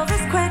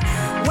leftovers quick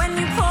when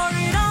you pour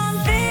it on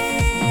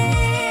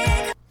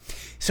thick.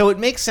 So it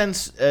makes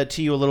sense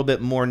to you a little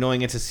bit more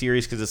knowing it's a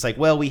series because it's like,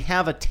 well, we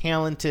have a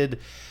talented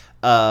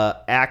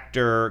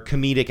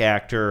comedic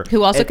actor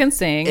who also can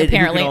sing.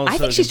 Apparently, I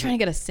think she's trying to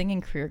get a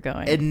singing career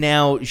going. And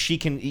now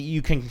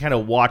you can kind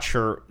of watch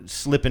her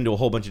slip into a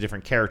whole bunch of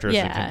different characters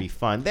that can be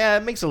fun.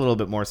 That makes a little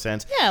bit more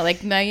sense. Yeah,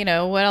 like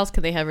now, what else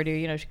could they have her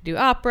do? She could do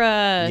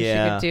opera.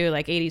 Yeah. She could do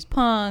like 80s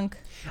punk.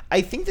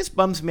 I think this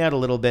bums me out a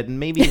little bit, and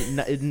maybe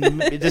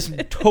this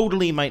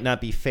totally might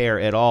not be fair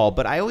at all,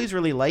 but I always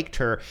really liked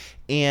her,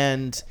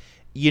 and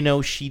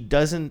she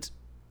doesn't.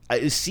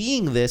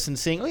 Seeing this and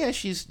saying, oh yeah,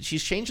 she's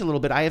changed a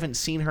little bit. I haven't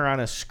seen her on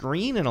a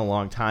screen in a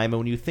long time, and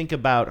when you think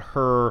about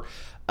her,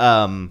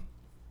 what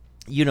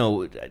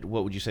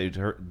would you say to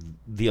her?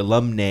 The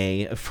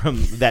alumnae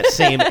from that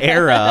same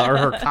era, or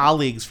her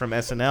colleagues from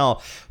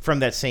SNL from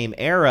that same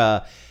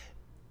era.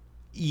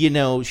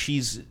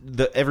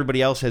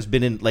 Everybody else has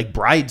been in like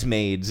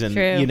Bridesmaids and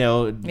and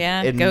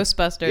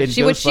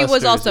Ghostbusters. Which she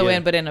was also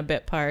in, but in a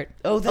bit part.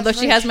 Oh, that's although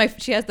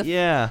right. she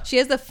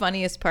has the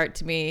funniest part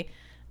to me.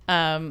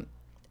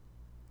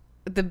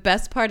 The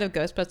best part of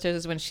Ghostbusters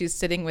is when she's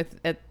sitting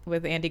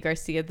with Andy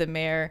Garcia, the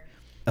mayor,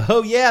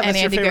 Oh, yeah,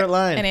 that's your favorite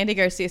line. And Andy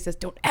Garcia says,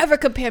 "Don't ever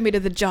compare me to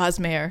the Jaws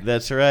mayor."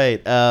 That's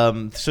right.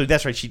 So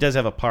that's right. She does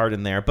have a part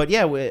in there. But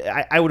yeah,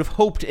 I would have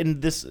hoped in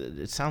this.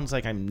 It sounds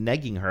like I'm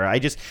negging her. I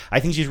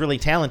think she's really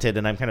talented,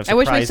 and I'm kind of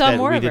surprised I wish we saw that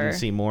more we of her. didn't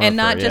see more and of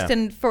not her. just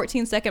in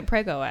 14-second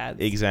Prego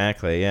ads.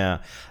 Exactly. Yeah.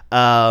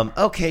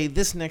 Okay.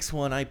 This next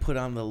one I put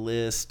on the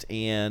list,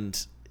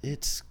 and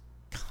it's.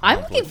 I'm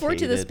looking forward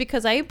to this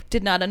because I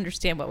did not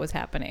understand what was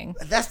happening.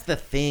 That's the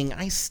thing.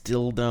 I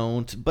still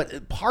don't.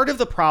 But part of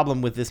the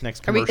problem with this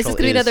next commercial is this going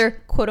to be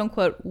another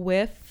quote-unquote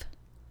whiff?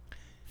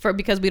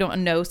 Because we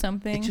don't know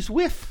something? It's just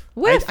whiff.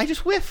 Whiff. I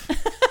just whiff.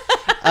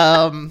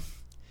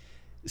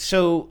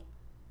 So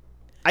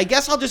I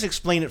guess I'll just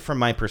explain it from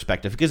my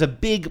perspective, because a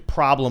big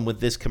problem with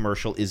this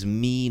commercial is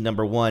me,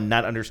 number one,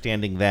 not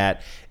understanding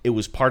that it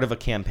was part of a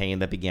campaign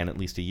that began at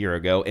least a year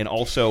ago. And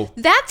also...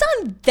 That's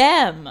on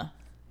them.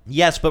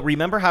 Yes, but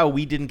remember how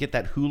we didn't get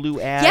that Hulu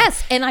ad?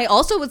 Yes, and I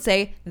also would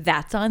say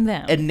that's on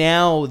them. And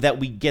now that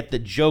we get the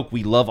joke,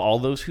 we love all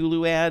those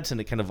Hulu ads, and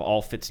it kind of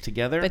all fits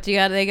together. But you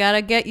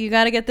gotta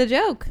get the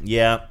joke.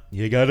 Yeah,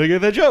 you gotta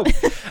get the joke.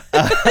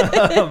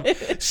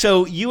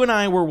 So you and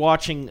I were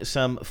watching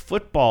some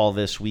football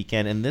this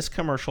weekend, and this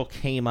commercial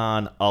came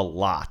on a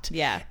lot.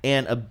 Yeah,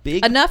 and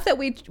enough that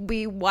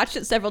we watched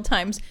it several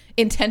times,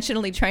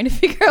 intentionally trying to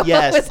figure out.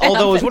 Yes, what was although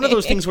happening. it was one of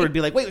those things where it'd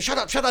be like, wait, shut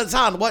up, it's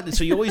on. What?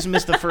 So you always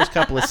miss the first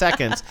couple of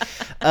seconds.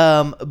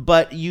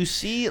 But you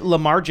see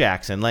Lamar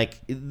Jackson. Like,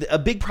 a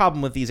big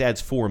problem with these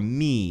ads for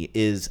me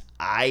is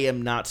I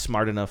am not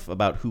smart enough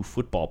about who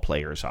football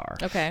players are.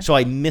 Okay. So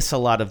I miss a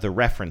lot of the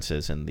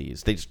references in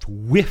these. They just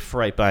whiff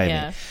right by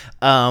me.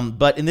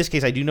 But in this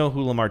case, I do know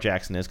who Lamar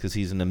Jackson is because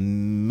he's an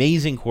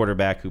amazing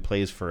quarterback who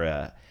plays for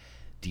a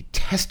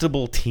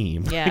detestable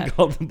team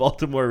called the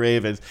Baltimore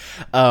Ravens.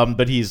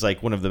 But he's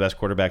like one of the best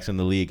quarterbacks in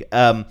the league.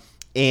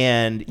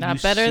 And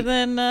not better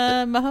than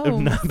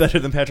Mahomes. Not better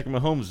than Patrick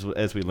Mahomes,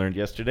 as we learned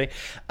yesterday.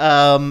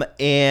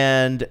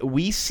 And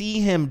we see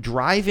him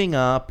driving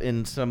up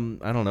in some,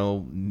 I don't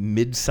know,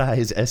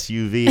 mid-size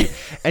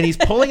SUV. And he's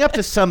pulling up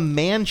to some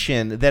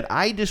mansion that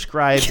I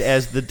described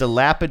as the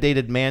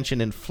dilapidated mansion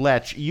in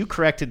Fletch. You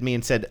corrected me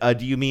and said,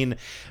 do you mean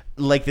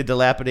like the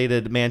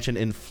dilapidated mansion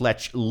in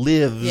Fletch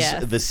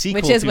Lives, the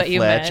sequel to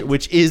Fletch,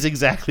 which is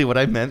exactly what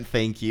I meant.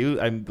 Thank you.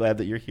 I'm glad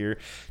that you're here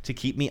to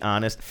keep me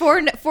honest.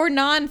 For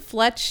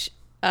non-Fletch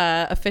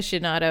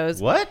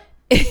aficionados. What?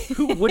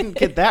 Who wouldn't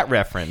get that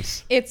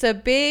reference? It's a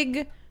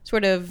big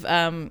sort of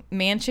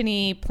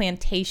mansion-y,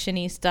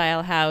 plantation-y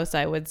style house,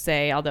 I would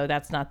say, although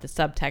that's not the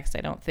subtext,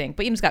 I don't think.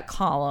 But it's got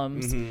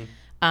columns. Mm-hmm.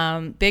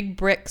 Big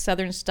brick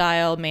Southern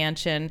style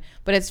mansion,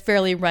 but it's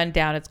fairly run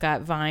down. It's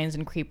got vines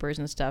and creepers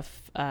and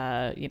stuff,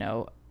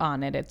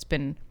 on it. It's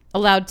been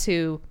allowed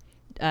to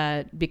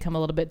become a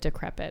little bit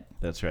decrepit.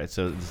 That's right.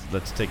 So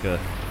let's take a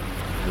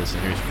listen.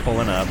 Here's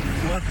pulling up.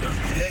 What the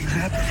heck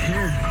happened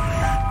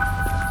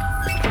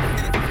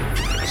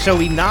here? So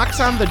he knocks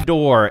on the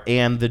door,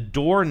 and the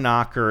door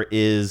knocker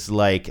is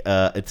like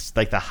it's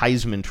like the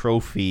Heisman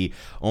Trophy,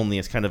 only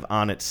it's kind of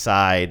on its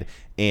side,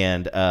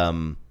 and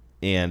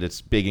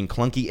it's big and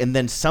clunky. And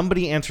then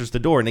somebody answers the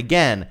door. And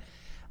again,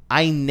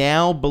 I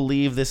now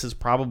believe this is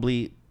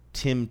probably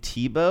Tim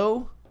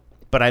Tebow,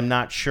 but I'm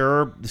not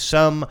sure.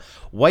 Some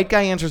white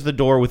guy answers the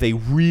door with a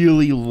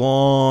really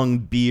long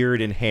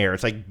beard and hair.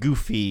 It's like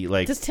goofy.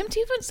 Like, does Tim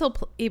Tebow still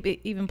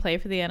even play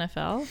for the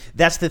NFL?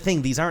 That's the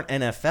thing. These aren't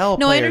NFL players.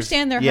 No, I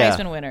understand they're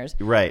Heisman winners.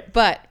 Right.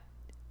 But...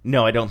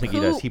 No, I don't think he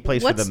does. He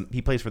plays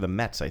for the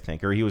Mets, I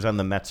think, or he was on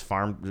the Mets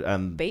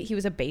farm. He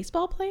was a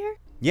baseball player?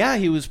 Yeah,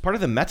 he was part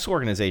of the Mets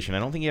organization. I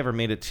don't think he ever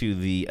made it to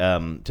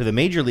the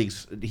major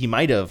leagues. He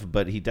might have,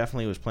 but he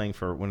definitely was playing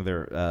for one of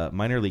their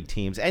minor league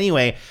teams.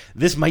 Anyway,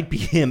 this might be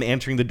him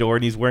answering the door,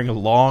 and he's wearing a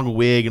long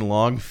wig and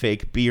long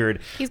fake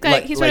beard. He's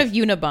sort of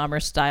Unabomber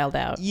styled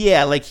out.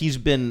 Yeah, like he's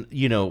been,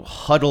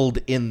 huddled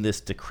in this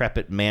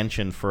decrepit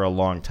mansion for a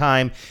long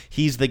time.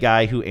 He's the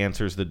guy who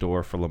answers the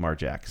door for Lamar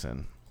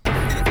Jackson.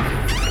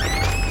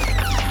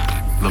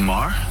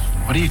 Lamar,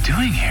 what are you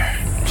doing here?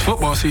 It's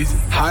football season.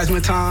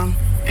 Heisman time.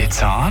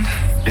 It's on?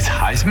 It's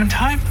Heisman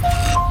time?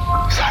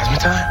 It's Heisman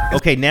time?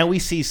 Okay, now we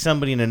see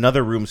somebody in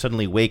another room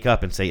suddenly wake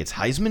up and say, it's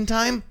Heisman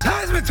time? It's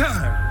Heisman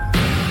time!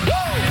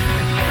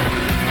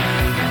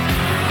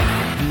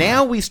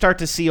 Now we start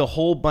to see a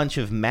whole bunch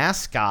of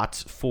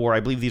mascots for, I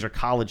believe these are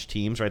college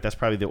teams, right? That's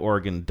probably the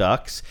Oregon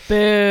Ducks. Boo.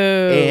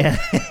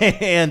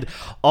 And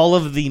all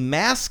of the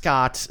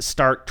mascots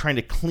start trying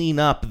to clean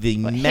up the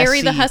messy...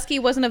 Harry the Husky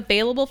wasn't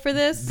available for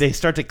this? They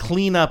start to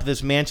clean up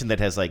this mansion that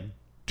has like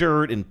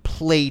dirt and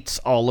plates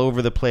all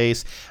over the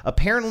place.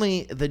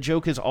 Apparently, the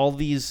joke is all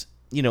these,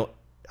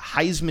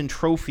 Heisman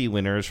Trophy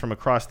winners from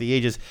across the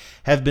ages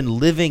have been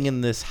living in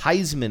this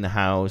Heisman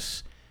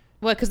house.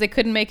 What, because they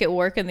couldn't make it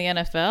work in the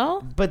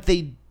NFL? But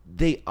they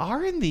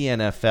are in the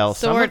NFL.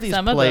 Some of these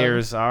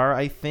players are,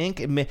 I think.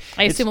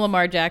 I assume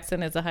Lamar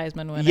Jackson is a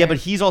Heisman winner. Yeah, but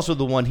he's also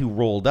the one who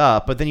rolled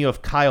up. But then you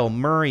have Kyle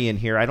Murray in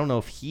here. I don't know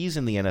if he's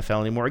in the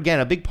NFL anymore. Again,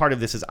 a big part of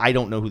this is I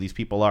don't know who these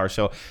people are.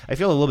 So I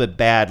feel a little bit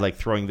bad like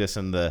throwing this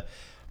in the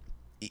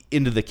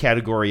into the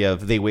category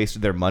of they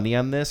wasted their money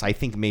on this. I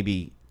think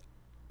maybe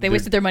they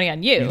wasted their money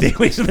on you. They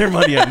wasted their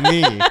money on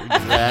me.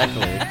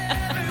 Exactly.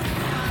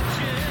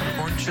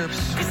 Corn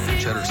chips,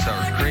 cheddar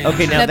sour cream.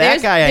 Okay, now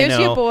that guy I know,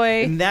 your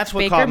boy, and that's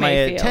what Baker caught my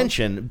Mayfield.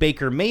 attention.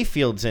 Baker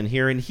Mayfield's in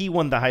here, and he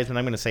won the Heisman,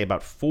 I'm going to say,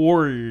 about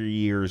 4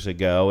 years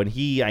ago. And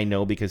he, I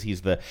know because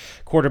he's the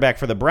quarterback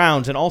for the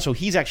Browns, and also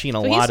he's actually in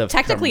a lot of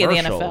technically in the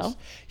commercials. NFL.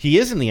 He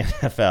is in the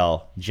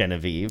NFL,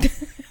 Genevieve.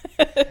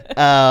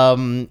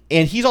 And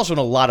he's also in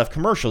a lot of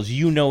commercials.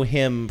 You know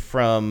him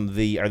from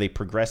are they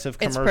Progressive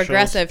commercials? It's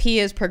Progressive. He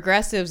is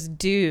Progressive's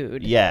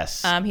dude.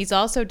 Yes. He's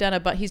also done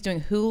he's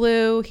doing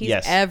Hulu. He's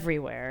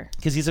everywhere.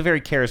 Because he's a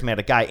very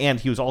charismatic guy, and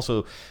he was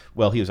also,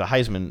 he was a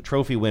Heisman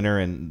Trophy winner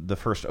and the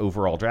first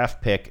overall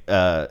draft pick,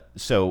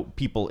 so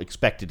people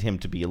expected him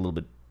to be a little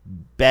bit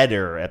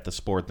better at the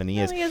sport than he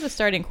is. He is a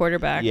starting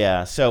quarterback.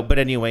 Yeah,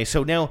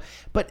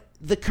 but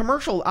the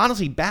commercial,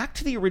 honestly, back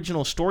to the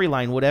original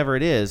storyline, whatever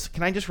it is,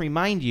 can I just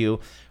remind you,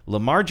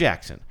 Lamar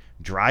Jackson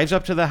drives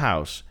up to the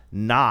house,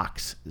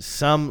 knocks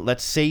some,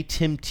 let's say,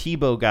 Tim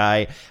Tebow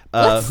guy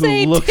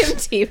who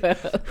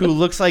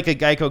looks like a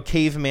Geico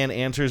caveman,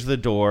 answers the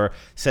door,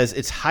 says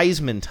it's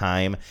Heisman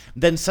time.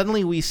 Then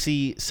suddenly we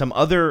see some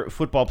other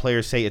football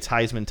players say it's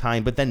Heisman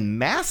time, but then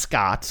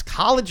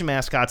college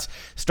mascots,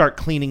 start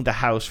cleaning the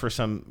house for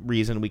some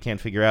reason we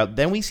can't figure out.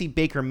 Then we see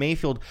Baker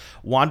Mayfield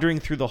wandering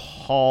through the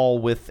hall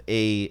with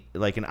an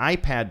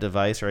iPad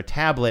device or a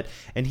tablet,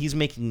 and he's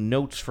making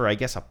notes for, I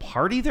guess, a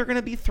party they're going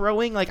to be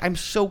throwing. Like, I'm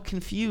so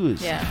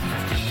confused. Yeah.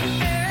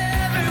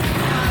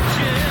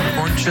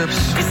 Corn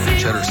chips,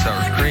 cheddar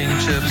sour cream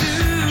chips.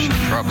 Should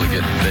probably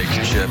get baked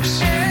chips.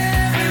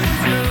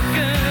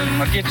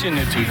 I'll get you a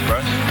new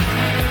toothbrush.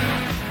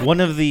 One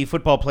of the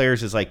football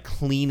players is like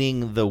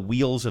cleaning the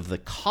wheels of the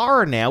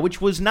car now, which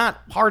was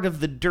not part of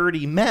the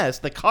dirty mess.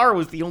 The car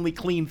was the only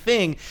clean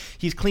thing.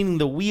 He's cleaning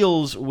the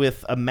wheels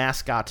with a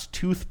mascot's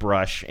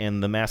toothbrush,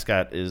 and the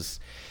mascot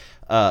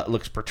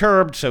looks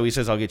perturbed, so he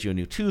says, I'll get you a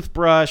new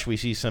toothbrush. We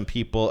see some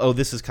people. Oh,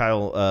 this is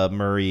Kyler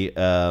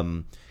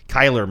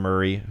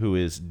Murray, who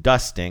is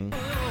dusting.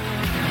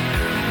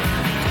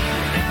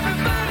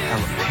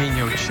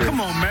 Jalapeno chips. Come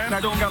on, man. I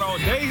don't got all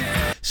day.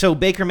 So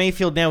Baker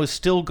Mayfield now is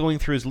still going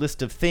through his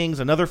list of things.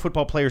 Another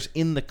football player's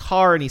in the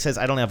car, and he says,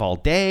 I don't have all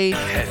day.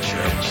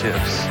 Ketchup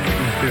chips.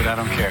 Dude, I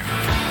don't care.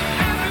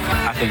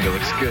 I think it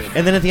looks good.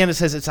 And then at the end it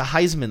says it's a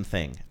Heisman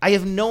thing. I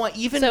have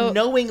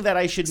knowing that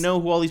I should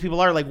know who all these people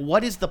are, like,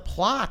 what is the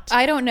plot?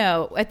 I don't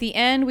know. At the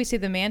end, we see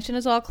the mansion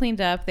is all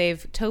cleaned up.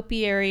 They've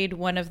topiaried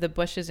one of the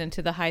bushes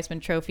into the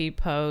Heisman Trophy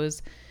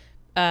pose.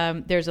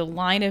 There's a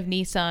line of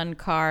Nissan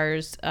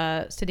cars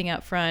sitting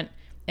out front,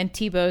 and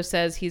Tebow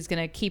says he's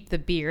going to keep the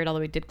beard,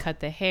 although he did cut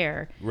the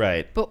hair.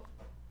 Right. But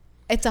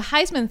it's a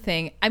Heisman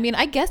thing. I mean,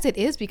 I guess it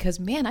is because,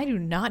 man, I do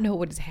not know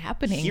what is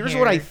happening Here's here.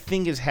 what I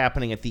think is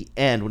happening at the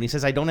end when he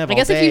says, I don't have all day.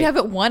 I guess if you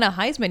haven't won a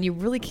Heisman, you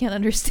really can't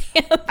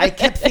understand that. I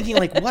kept thinking,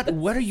 like,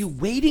 what are you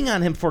waiting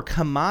on him for?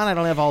 Come on, I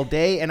don't have all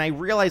day. And I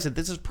realized that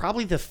this is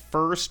probably the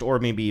first or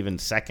maybe even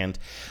second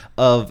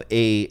of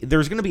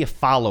there's going to be a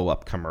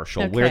follow-up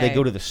commercial where they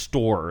go to the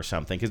store or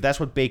something, because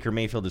that's what Baker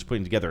Mayfield is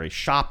putting together, a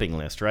shopping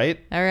list, right?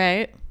 All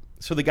right.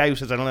 So the guy who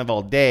says, I don't have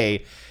all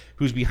day,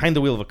 who's behind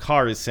the wheel of a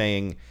car, is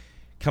saying,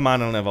 come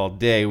on, I don't have all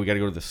day. We got to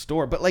go to the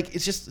store. But, like,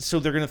 it's just so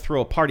they're going to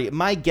throw a party.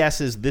 My guess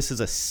is this is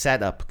a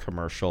setup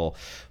commercial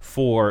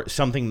for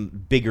something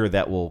bigger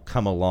that will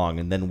come along,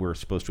 and then we're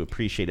supposed to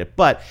appreciate it.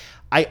 But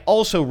I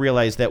also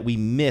realized that we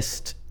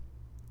missed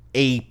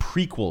a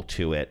prequel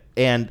to it.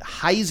 And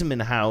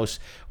Heisman House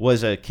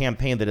was a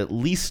campaign that at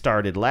least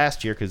started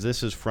last year, because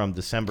this is from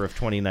December of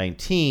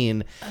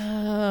 2019.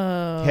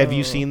 Oh. Have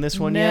you seen this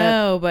one yet?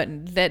 No,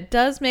 but that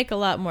does make a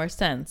lot more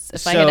sense.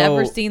 If I had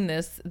ever seen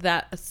this,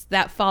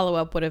 that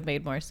follow-up would have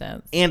made more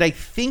sense. And I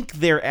think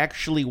there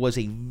actually was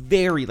a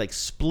very, like,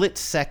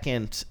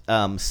 split-second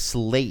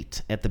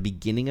slate at the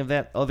beginning of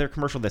that other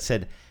commercial that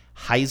said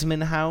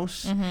Heisman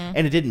House, and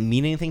it didn't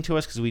mean anything to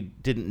us because we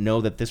didn't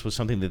know that this was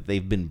something that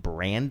they've been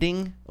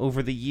branding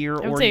over the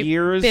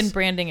years. Been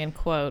branding in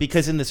quotes.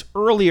 Because in this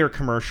earlier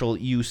commercial,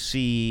 you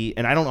see,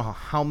 and I don't know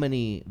how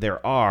many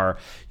there are,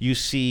 you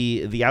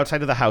see the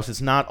outside of the house.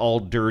 It's not all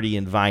dirty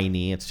and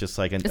viney. It's just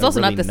like it's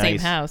also really not the same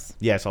house.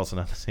 Yeah, it's also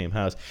not the same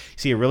house. You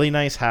see a really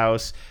nice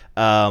house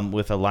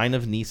with a line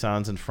of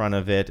Nissans in front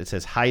of it. It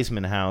says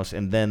Heisman House,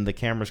 and then the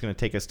camera's going to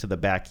take us to the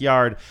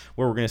backyard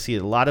where we're going to see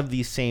a lot of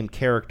these same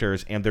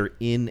characters, and they're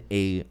in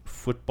a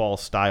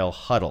football-style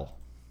huddle.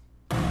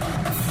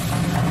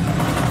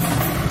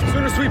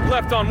 Sooner sweep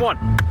left on 1.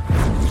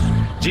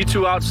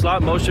 G2 out,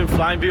 slot motion,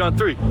 flying V on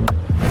 3.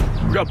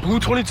 We got blue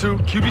 22,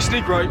 QB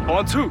sneak right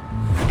on 2.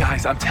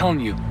 Guys, I'm telling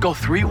you, go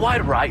 3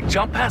 wide right,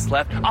 jump pass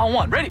left on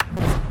 1. Ready?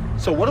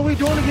 So what are we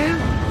doing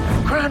again?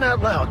 Crying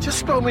out loud,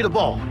 just throw me the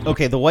ball.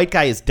 Okay, the white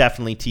guy is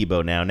definitely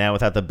Tebow now. Now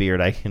without the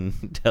beard, I can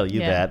tell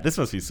you that. This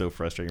must be so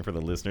frustrating for the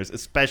listeners,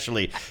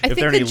 especially if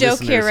there are any listeners. I think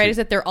the joke here, right, is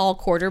that they're all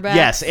quarterbacks.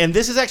 Yes, and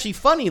this is actually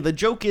funny. The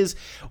joke is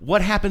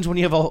what happens when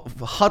you have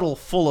a huddle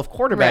full of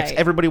quarterbacks. Right.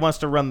 Everybody wants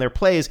to run their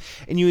plays,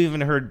 and you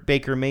even heard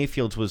Baker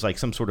Mayfield's was like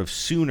some sort of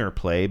Sooner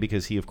play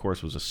because he, of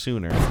course, was a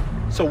Sooner.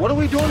 So what are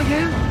we doing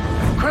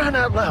again? Crying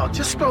out loud,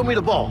 just throw me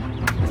the ball.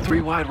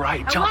 3 wide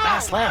right, jump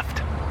pass left.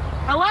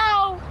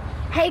 Hello?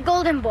 Hey,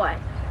 Golden Boy.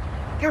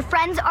 Your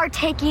friends are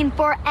taking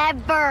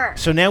forever.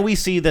 So now we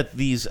see that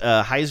these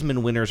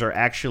Heisman winners are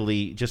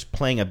actually just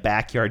playing a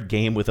backyard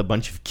game with a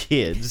bunch of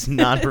kids,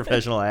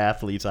 non-professional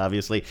athletes,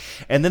 obviously.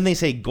 And then they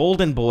say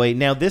Golden Boy.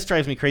 Now, this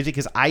drives me crazy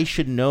because I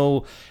should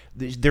know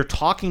they're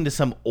talking to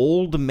some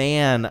old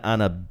man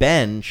on a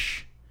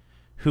bench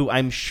who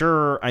I'm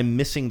sure I'm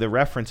missing the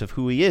reference of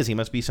who he is. He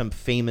must be some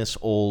famous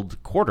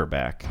old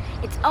quarterback.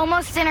 It's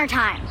almost dinner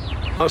time.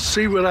 I'll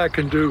see what I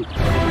can do.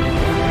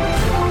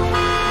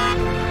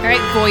 All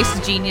right,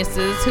 voice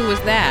geniuses. Who was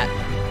that?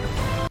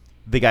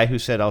 The guy who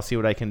said, "I'll see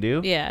what I can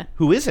do." Yeah.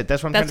 Who is it?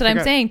 That's what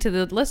I'm saying to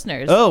the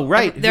listeners. Oh,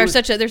 right. They're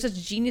such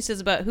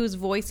geniuses about whose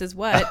voice is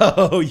what.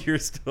 Oh,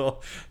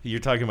 you're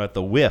talking about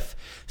the whiff.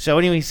 So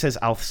anyway, he says,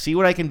 "I'll see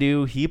what I can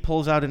do." He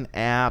pulls out an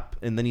app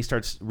and then he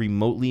starts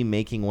remotely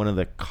making one of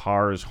the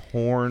car's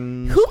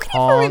horns. Who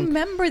can ever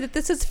remember that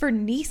this is for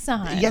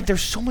Nissan? Yeah,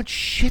 there's so much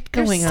shit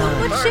going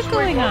on. There's so much shit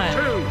going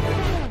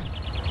on.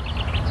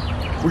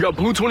 We got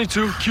blue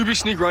 22, QB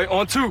sneak right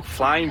on 2,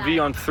 flying V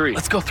on 3.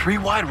 Let's go 3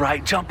 wide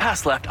right, jump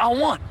pass left on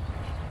 1.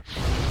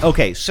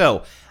 Okay,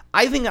 so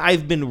I think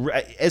I've been,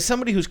 as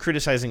somebody who's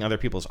criticizing other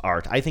people's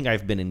art, I think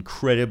I've been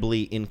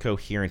incredibly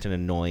incoherent and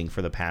annoying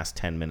for the past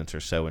 10 minutes or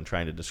so in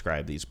trying to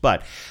describe these.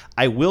 But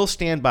I will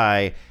stand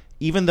by,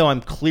 even though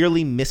I'm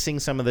clearly missing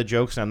some of the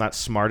jokes and I'm not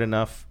smart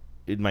enough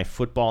in my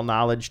football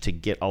knowledge to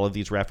get all of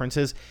these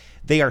references,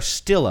 they are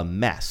still a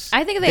mess.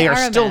 I think they are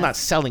still mess. Not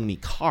selling me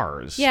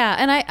cars. Yeah,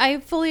 and I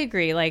fully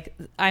agree. Like,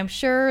 I'm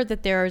sure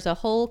that there's a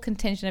whole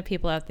contingent of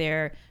people out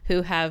there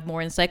who have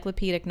more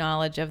encyclopedic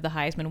knowledge of the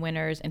Heisman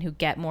winners and who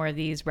get more of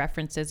these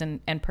references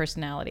and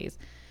personalities.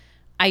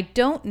 I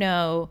don't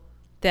know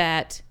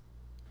that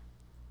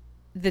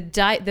the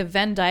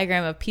Venn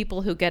diagram of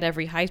people who get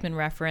every Heisman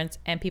reference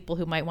and people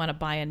who might want to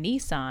buy a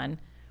Nissan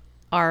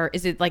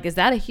is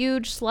that a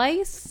huge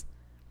slice?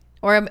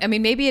 Or, I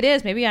mean, maybe it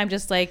is. Maybe I'm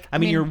just like...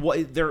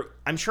 they're,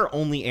 I'm sure,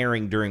 only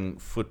airing during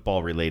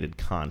football-related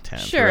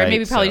content. Sure, right? And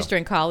maybe probably just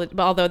during college,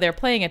 although they're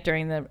playing it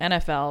during the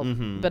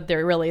NFL, but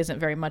there really isn't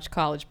very much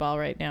college ball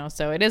right now.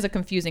 So it is a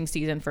confusing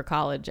season for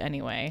college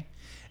anyway.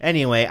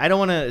 Anyway, I don't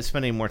want to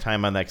spend any more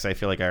time on that because I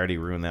feel like I already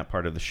ruined that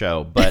part of the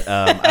show. But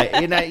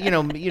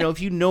if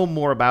you know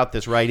more about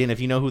this, write in. If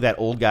you know who that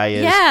old guy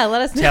is,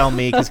 let us know. Tell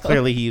me, because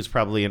clearly he's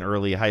probably an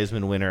early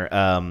Heisman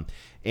winner.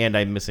 And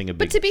I'm missing a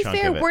big chunk of it. But to be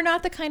fair, we're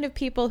not the kind of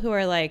people who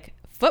are like,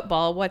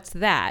 football, what's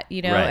that?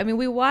 You know, right. I mean,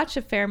 we watch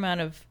a fair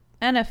amount of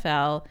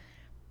NFL,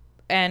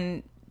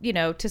 and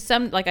to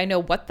some, like, I know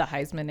what the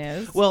Heisman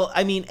is. Well,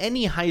 I mean,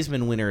 any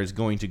Heisman winner is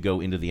going to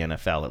go into the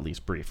NFL at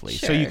least briefly,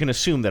 sure. So you can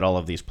assume that all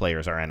of these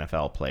players are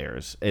NFL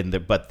players,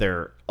 but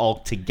they're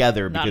all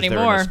together because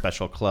they're in a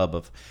special club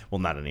of, well,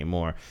 not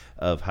anymore,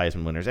 of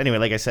Heisman winners. Anyway,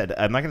 like I said,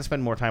 I'm not going to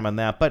spend more time on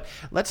that, but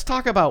let's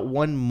talk about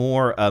one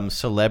more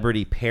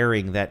celebrity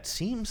pairing that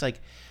seems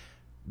like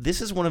this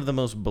is one of the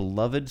most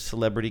beloved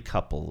celebrity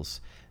couples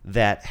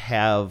that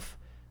have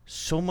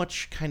so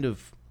much kind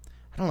of,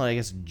 I don't know, I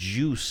guess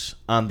juice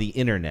on the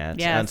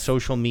internet, on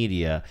social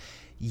media,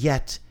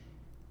 yet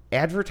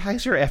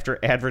advertiser after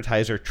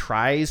advertiser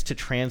tries to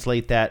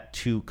translate that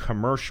to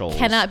commercials.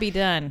 Cannot be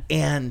done.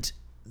 And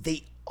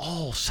they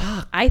all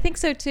suck. I think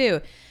so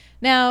too.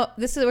 Now,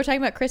 we're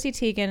talking about Chrissy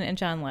Teigen and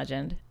John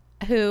Legend,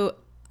 who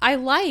I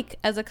like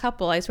as a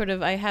couple. I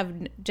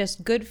have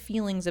just good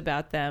feelings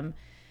about them.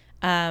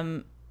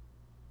 And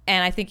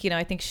I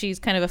think she's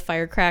kind of a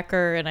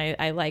firecracker, and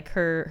I like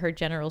her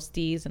general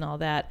steez and all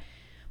that.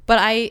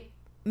 But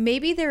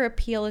maybe their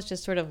appeal is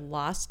just sort of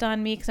lost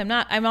on me because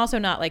I'm also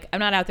not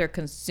out there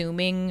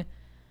consuming,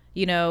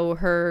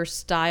 her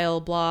style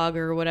blog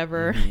or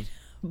whatever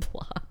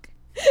blog.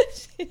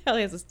 She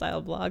probably has a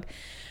style blog.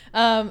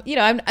 I'm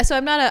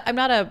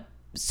not a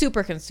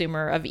super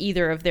consumer of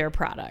either of their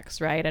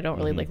products, right? I don't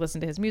really listen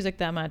to his music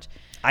that much.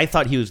 I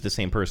thought he was the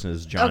same person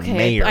as John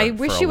Mayer. I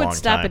wish you would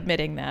stop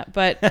admitting that,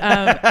 but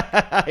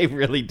I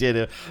really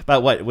did.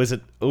 About what was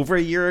it over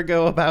a year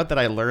ago? About that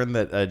I learned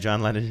that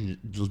John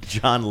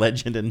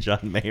Legend and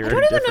John Mayer. I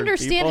don't even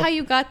understand how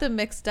you got them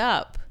mixed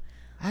up.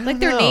 Like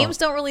their names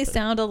don't really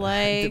sound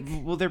alike.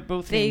 Well, they're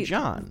both named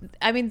John.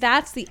 I mean,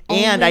 that's the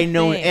only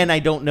thing. And I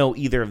don't know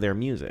either of their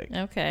music.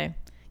 Okay,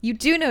 you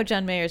do know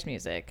John Mayer's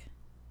music.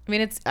 I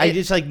mean, I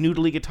just like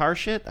noodly guitar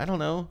shit. I don't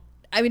know.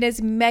 I mean,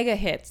 it's mega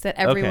hits that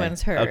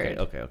everyone's heard.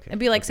 Okay. It'd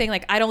be like saying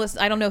like I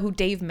don't know who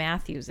Dave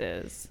Matthews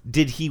is.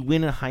 Did he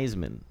win a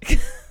Heisman?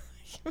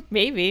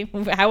 Maybe.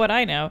 How would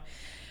I know?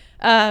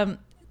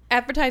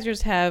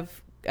 Advertisers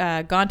have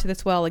gone to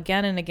this well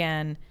again and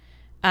again,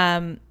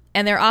 and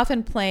And they're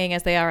often playing,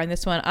 as they are in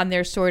this one, on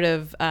their sort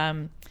of, I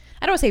don't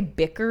want to say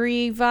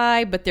bickery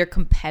vibe, but they're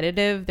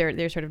competitive.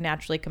 They're sort of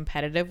naturally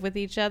competitive with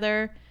each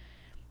other.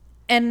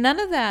 And none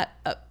of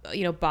that,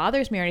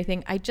 bothers me or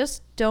anything. I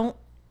just don't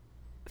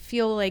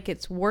feel like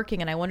it's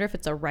working. And I wonder if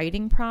it's a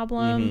writing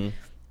problem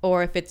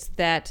or if it's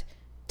that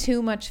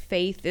too much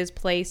faith is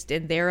placed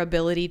in their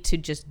ability to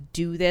just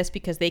do this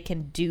because they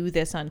can do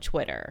this on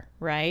Twitter,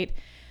 right?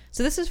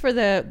 So this is for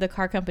the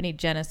car company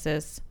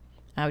Genesis,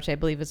 which I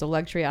believe is a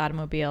luxury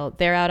automobile.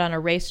 They're out on a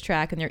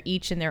racetrack, and they're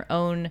each in their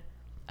own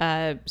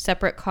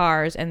separate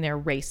cars, and they're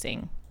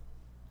racing.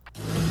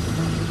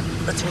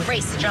 Let's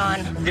race,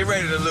 John. Get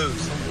ready to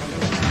lose.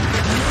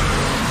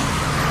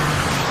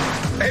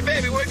 Hey,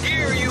 baby, what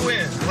gear are you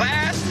in?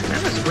 Last?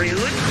 That was rude.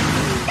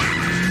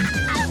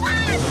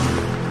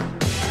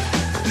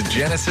 The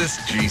Genesis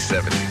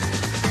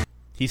G70.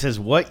 He says,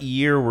 what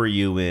year were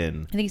you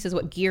in? I think he says,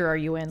 what gear are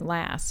you in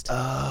last?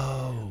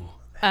 Oh.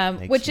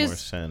 Which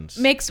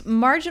makes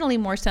marginally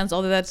more sense,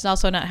 although that's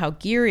also not how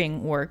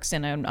gearing works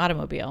in an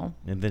automobile.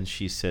 And then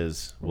she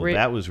says, well,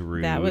 that was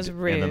rude. That was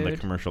rude. And then the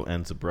commercial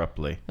ends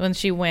abruptly. When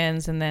she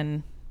wins, and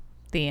then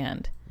the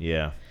end.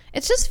 Yeah.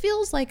 It just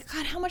feels like,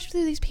 God, how much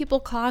do these people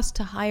cost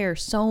to hire?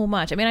 So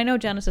much. I mean, I know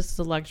Genesis is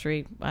a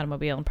luxury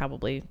automobile and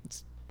probably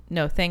it's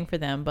no thing for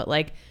them, but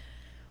like,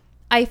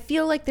 I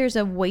feel like there's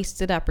a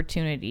wasted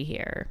opportunity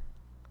here.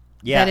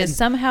 Yeah, that is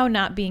somehow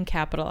not being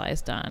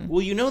capitalized on.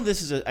 Well,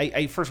 this is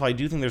first of all, I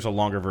do think there's a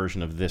longer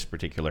version of this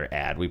particular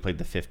ad. We played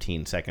the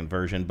 15-second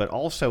version, but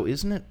also,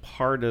 isn't it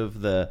part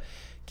of the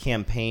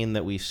campaign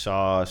that we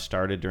saw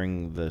started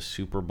during the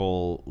Super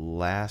Bowl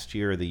last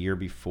year or the year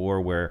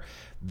before, where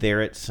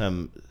they're at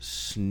some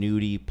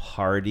snooty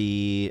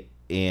party,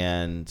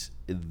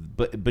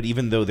 but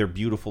even though they're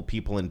beautiful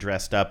people and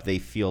dressed up, they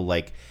feel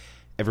like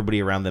everybody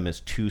around them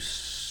is too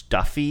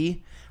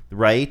stuffy.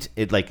 Right?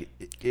 It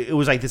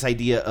was like this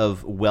idea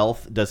of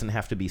wealth doesn't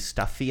have to be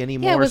stuffy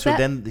anymore. Yeah, so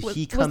then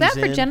he comes in. Was that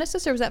for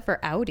Genesis or was that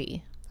for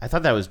Audi? I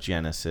thought that was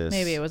Genesis.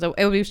 Maybe it was. It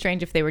would be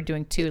strange if they were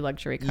doing two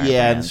luxury car brands.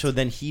 brands. And so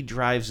then he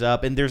drives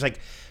up, and there's like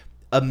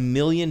a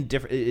million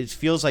different. It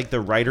feels like the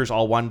writers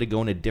all wanted to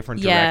go in a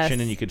different direction,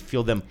 and you could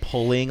feel them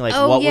pulling. Like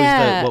what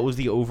was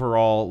the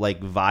overall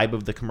like vibe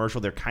of the commercial?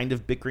 They're kind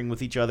of bickering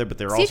with each other, but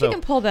they're also. See if you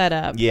can pull that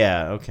up.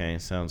 Yeah. Okay.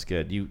 Sounds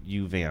good.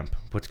 You vamp.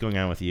 What's going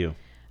on with you?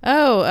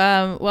 Oh,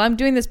 well, I'm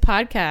doing this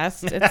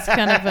podcast. It's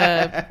kind of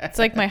it's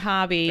like my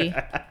hobby.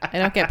 I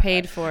don't get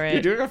paid for it.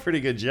 You're doing a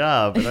pretty good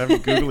job, and I'm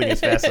Googling as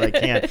fast as I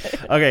can.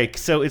 Okay,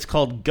 so it's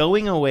called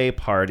Going Away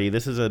Party.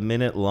 This is a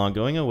minute long.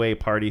 Going Away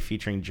Party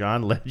featuring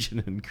John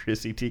Legend and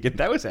Chrissy Teigen.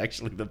 That was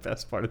actually the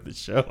best part of the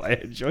show. I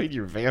enjoyed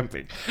your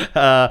vamping.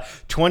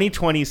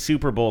 2020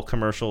 Super Bowl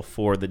commercial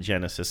for the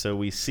Genesis. So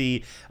we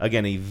see,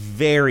 again, a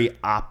very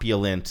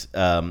opulent,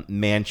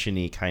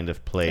 mansion-y kind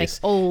of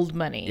place. Like old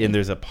money. And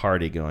there's a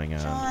party going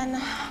on.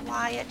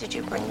 Wyatt, did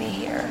you bring me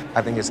here?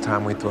 I think it's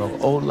time we throw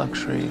old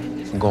luxury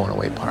going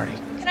away party.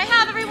 Can I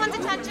have everyone's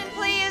attention,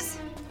 please?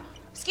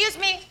 Excuse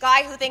me,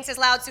 guy who thinks his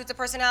loud suits a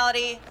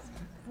personality.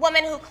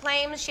 Woman who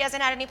claims she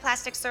hasn't had any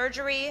plastic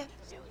surgery.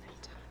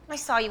 I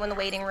saw you in the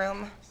waiting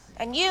room.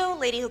 And you,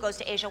 lady who goes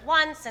to Asia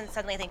once and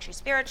suddenly thinks she's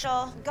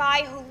spiritual.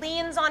 Guy who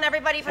leans on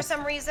everybody for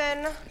some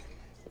reason.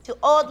 To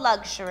old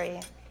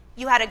luxury.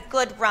 You had a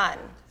good run.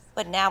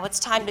 But now it's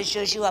time to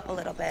zhuzh you up a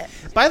little bit.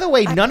 By the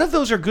way, none of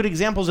those are good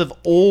examples of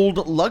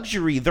old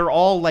luxury. They're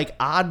all like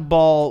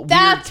oddball,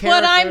 That's weird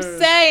what I'm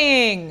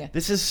saying.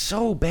 This is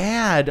so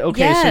bad.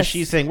 Okay, yes. So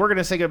she's saying we're going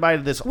to say goodbye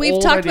to this We've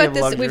old talked idea about of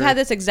this. luxury. We've had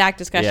this exact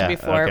discussion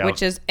before, okay.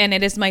 which is, and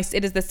it is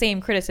the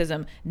same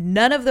criticism.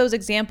 None of those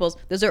examples,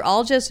 those are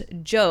all just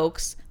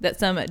jokes that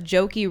some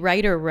jokey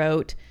writer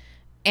wrote,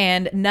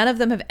 and none of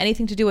them have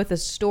anything to do with the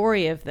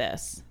story of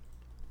this.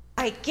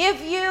 I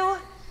give you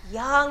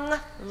young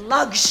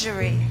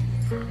luxury.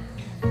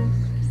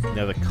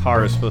 Now the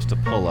car is supposed to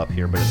pull up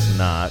here, but it's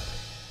not.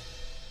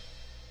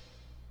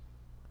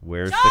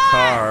 Where's the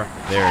car?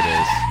 There it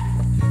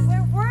is.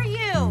 Where were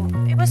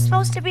you? It was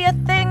supposed to be a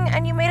thing,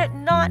 and you made it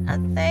not a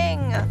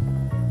thing.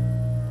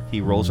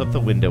 He rolls up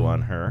the window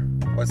on her.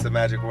 What's the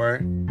magic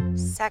word?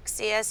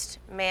 Sexiest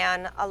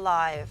man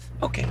alive.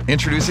 Okay.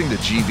 Introducing the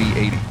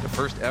GV80, the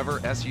first ever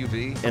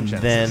SUV from And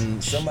Genesis.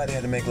 then Somebody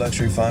had to make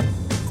luxury fun.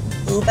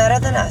 Who better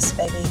than us,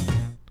 baby?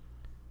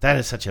 that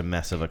is such a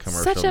mess of a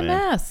commercial. Such a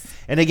mess.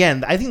 And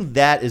again, I think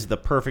that is the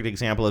perfect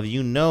example of,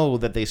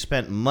 that they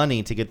spent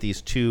money to get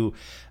these two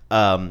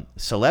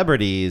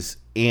celebrities,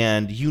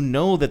 and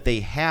that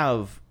they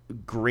have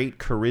great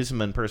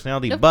charisma and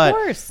personality, of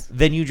course.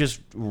 Then you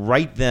just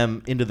write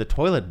them into the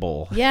toilet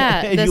bowl.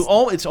 Yeah. And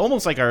it's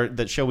almost like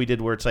that show we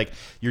did where it's like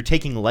you're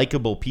taking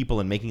likable people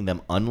and making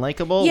them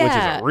unlikable, which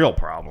is a real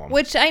problem.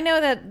 Which I know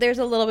that there's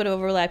a little bit of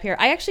overlap here.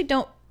 I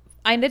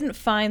didn't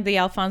find the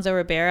Alfonso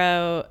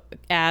Ribeiro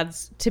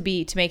ads to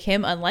make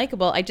him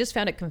unlikable. I just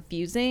found it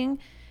confusing.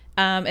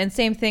 And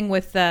same thing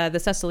with the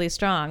Cecily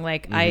Strong.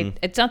 Like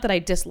it's not that I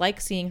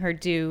dislike seeing her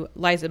do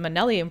Liza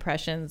Minnelli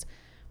impressions,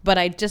 but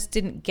I just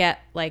didn't get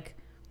like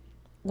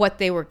what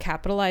they were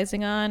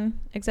capitalizing on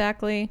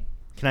exactly.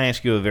 Can I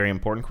ask you a very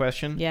important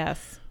question?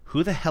 Yes.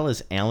 Who the hell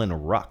is Alan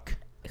Ruck?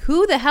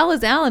 Who the hell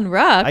is Alan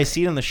Ruck? I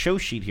see it on the show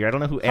sheet here. I don't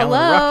know who Hello,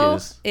 Alan Ruck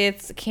is.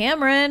 It's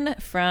Cameron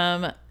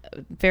from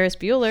Ferris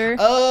Bueller.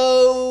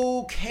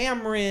 Oh,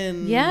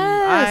 Cameron.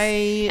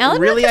 Yes. I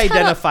really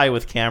identify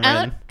with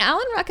Cameron.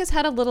 Alan Ruck has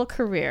had a little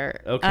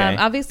career. Okay.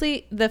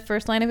 Obviously, the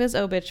first line of his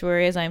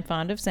obituary, as I'm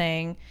fond of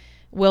saying,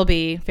 will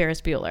be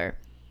Ferris Bueller.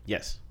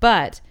 Yes.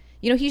 But,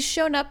 he's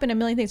shown up in a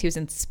million things. He was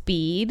in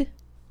Speed.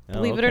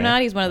 Believe it or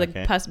not, he's one of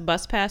the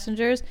bus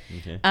passengers.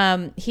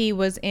 Okay. He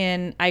was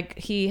in.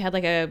 He had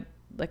like a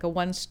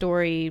one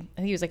story.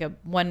 I think he was like a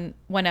one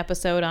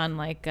episode on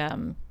like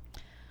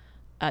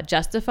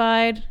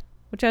Justified,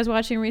 which I was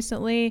watching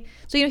recently.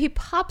 So he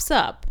pops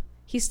up.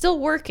 He's still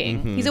working.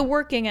 Mm-hmm. He's a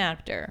working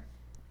actor,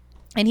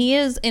 and he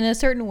is in a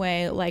certain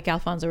way like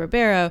Alfonso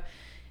Ribeiro.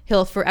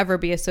 He'll forever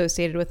be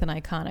associated with an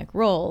iconic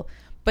role,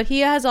 but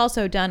he has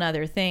also done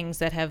other things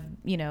that have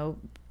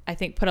I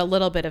think put a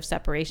little bit of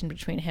separation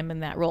between him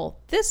and that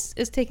role. This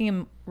is taking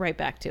him right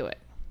back to it.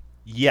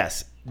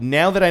 Yes.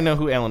 Now that I know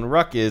who Alan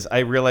Ruck is, I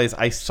realize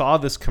I saw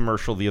this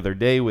commercial the other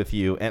day with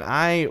you, and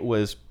I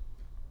was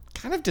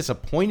kind of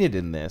disappointed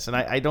in this, and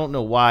I don't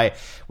know why.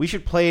 We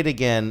should play it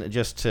again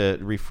just to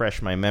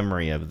refresh my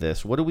memory of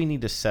this. What do we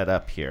need to set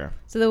up here?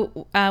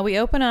 So we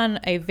open on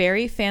a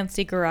very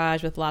fancy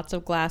garage with lots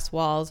of glass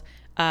walls.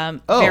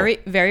 Very,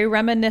 very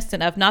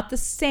reminiscent of, not the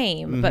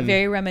same, but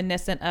very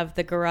reminiscent of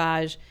the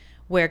garage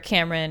where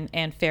Cameron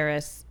and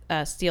Ferris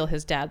steal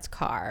his dad's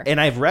car. And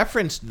I've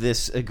referenced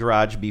this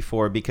garage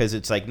before because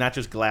it's like not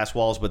just glass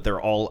walls, but they're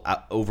all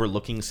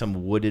overlooking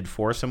some wooded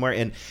forest somewhere.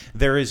 And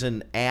there is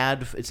an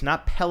ad. It's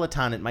not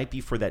Peloton. It might be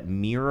for that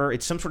mirror.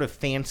 It's some sort of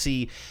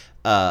fancy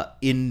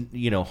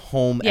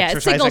home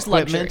exercise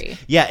equipment. Luxury.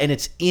 Yeah, and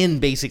it's in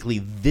basically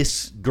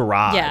this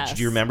garage. Yes.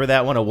 Do you remember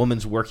that one? A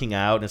woman's working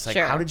out, and it's like,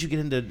 Sure. How did you get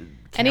into Cameron's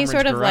Any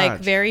sort of garage? like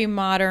very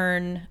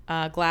modern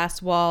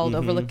glass walled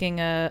overlooking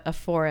a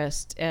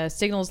forest,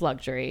 Signals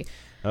Luxury.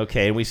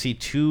 Okay, and we see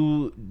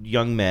two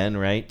young men,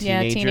 right?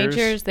 Teenagers. Yeah,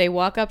 teenagers. They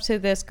walk up to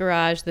this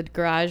garage. The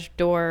garage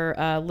door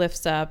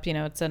lifts up.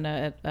 It's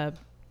a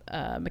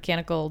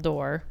mechanical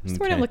door. What's the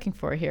word I'm looking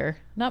for here?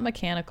 Not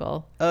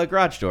mechanical. A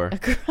garage door. A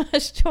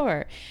garage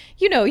door.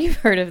 You've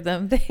heard of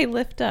them. They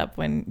lift up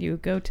when you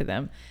go to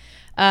them.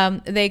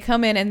 They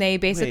come in and they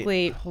basically.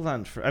 Wait, hold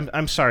on.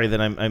 I'm sorry that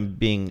I'm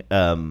being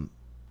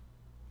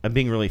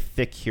really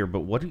thick here, but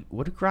what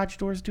do garage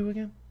doors do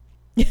again?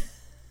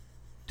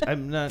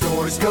 I'm not.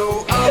 Doors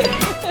go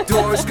up,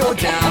 doors go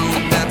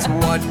down. That's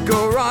what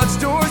garage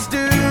doors do.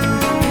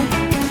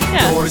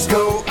 Yeah. Doors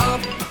go up.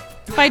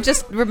 If I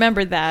just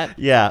remembered that.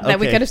 Yeah. Okay. That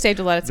we could have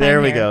saved a lot of time.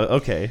 There we here. go.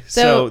 Okay.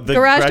 So the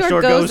garage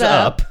door goes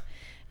up, up.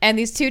 and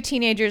these two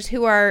teenagers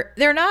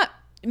they're not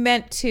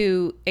meant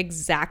to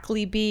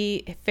exactly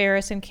be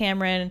Ferris and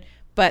Cameron,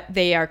 but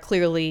they are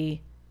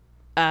clearly,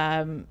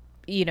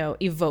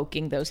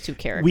 evoking those two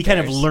characters. We kind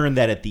of learned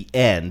that at the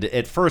end.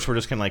 At first, we're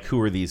just kind of like, who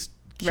are these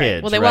kids?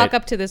 Right. Well, they walk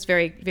up to this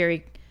very,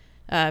 very,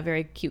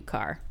 very cute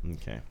car.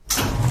 Okay.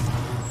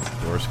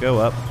 Doors go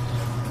up.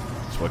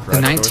 The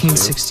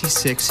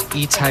 1966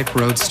 E-Type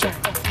Roadster.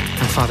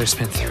 My father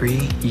spent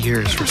 3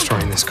 years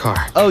restoring this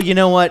car. Oh, you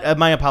know what?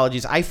 My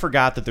apologies. I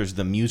forgot that there's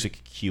the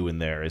music cue in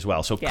there as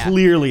well. So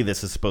clearly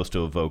this is supposed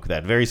to evoke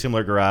that. Very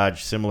similar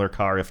garage, similar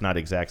car, if not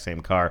exact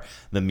same car.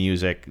 The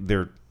music,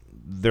 they're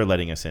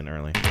letting us in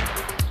early.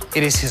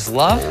 It is his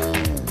love.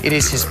 It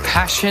is his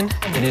passion.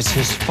 It is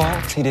his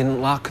fault he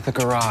didn't lock the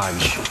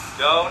garage.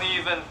 Don't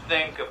even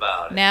think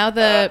about it. Now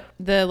the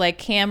like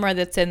camera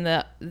that's in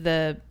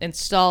the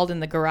installed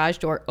in the garage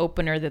door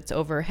opener that's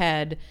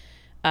overhead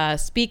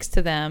speaks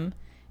to them,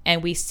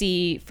 and we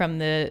see from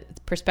the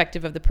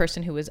perspective of the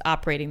person who is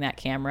operating that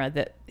camera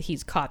that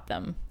he's caught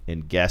them.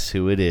 And guess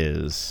who it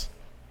is?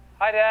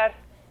 Hi, Dad.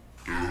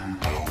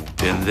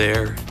 Been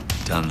there,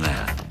 done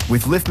that.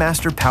 With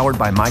LiftMaster powered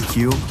by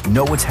MyQ,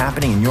 know what's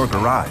happening in your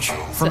garage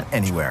from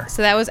anywhere.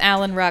 So that was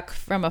Alan Ruck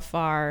from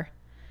afar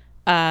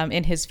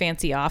in his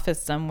fancy office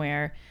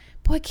somewhere.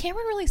 Boy,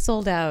 Cameron really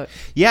sold out.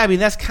 Yeah, I mean,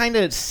 that's kind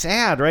of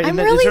sad, right? I'm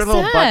and really is there a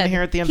little sad. button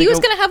here at the end? He was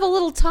going to have a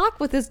little talk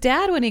with his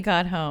dad when he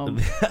got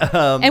home.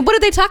 And what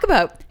did they talk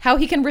about? How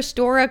he can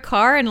restore a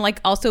car and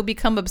like also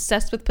become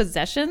obsessed with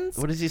possessions?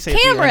 What does he say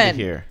Cameron, at the end of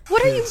here?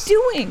 What are you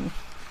doing?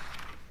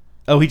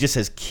 Oh, he just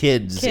says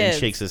kids and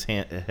shakes his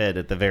head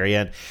at the very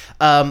end.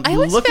 I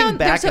always looking found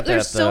back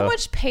there's so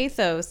much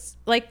pathos.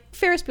 Like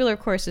Ferris Bueller, of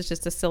course, is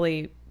just a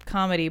silly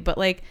comedy, but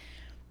like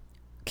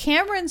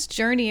Cameron's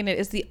journey in it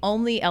is the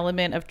only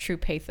element of true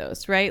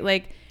pathos, right?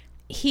 Like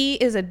he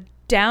is a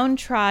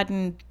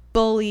downtrodden,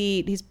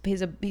 bullied.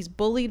 He's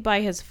bullied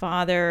by his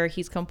father.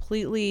 He's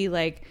completely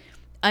like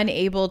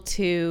unable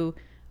to,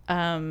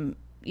 in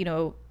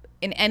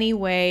any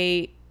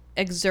way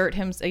exert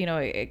himself,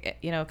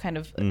 kind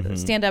of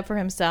stand up for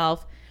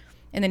himself.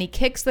 And then he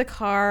kicks the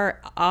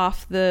car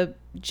off the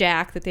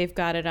jack that they've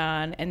got it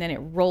on, and then it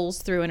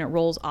rolls through and it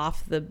rolls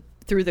off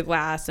through the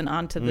glass and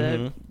onto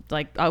the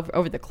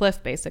over the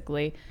cliff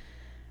basically.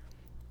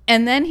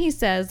 And then he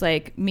says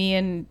like, me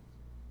and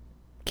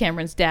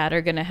Cameron's dad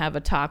are going to have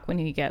a talk when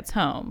he gets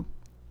home.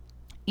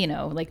 you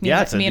know, like me,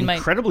 yeah, it's me an and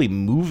incredibly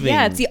moving.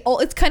 Yeah,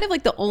 it's kind of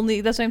like the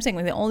only. That's what I'm saying.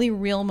 Like the only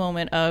real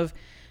moment of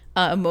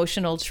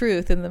emotional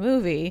truth in the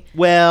movie.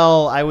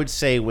 Well, I would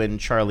say when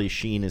Charlie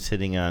Sheen is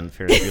hitting on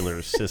Ferris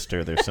Bueller's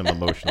sister, there's some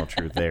emotional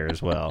truth there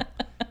as well.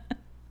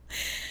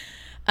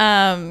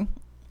 I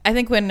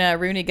think when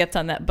Rooney gets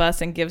on that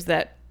bus and gives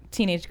that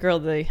teenage girl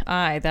the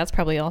eye, that's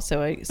probably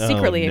also a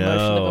secretly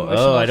emotional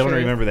I don't truth.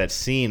 remember that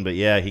scene, but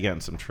yeah, he got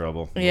in some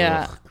trouble.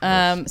 Yeah.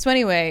 So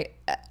anyway,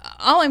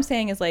 all I'm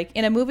saying is, like,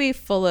 in a movie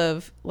full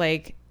of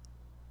like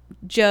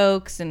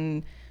jokes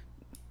and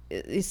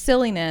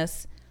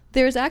silliness,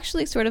 there's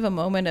actually sort of a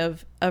moment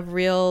of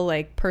real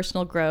like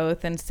personal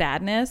growth and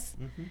sadness.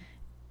 Mm-hmm.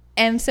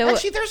 And so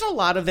actually, there's a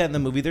lot of that in the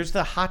movie. There's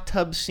the hot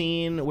tub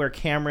scene where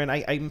Cameron,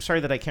 I'm sorry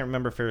that I can't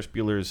remember Ferris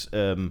Bueller's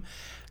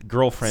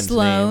girlfriend's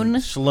name.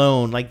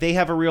 Sloane. Like, they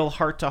have a real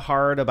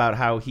heart-to-heart about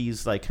how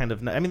he's like kind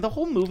of, I mean, the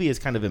whole movie is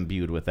kind of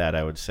imbued with that,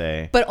 I would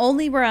say. But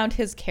only around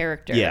his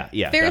character. Yeah,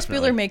 Ferris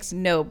definitely. Bueller makes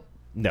no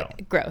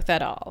growth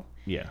at all.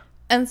 Yeah.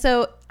 And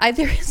so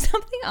there is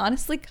something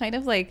honestly kind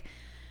of like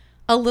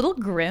a little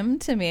grim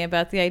to me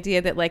about the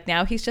idea that like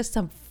now he's just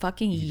some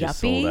fucking yuppie.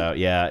 Just sold out.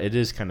 Yeah, it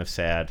is kind of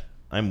sad.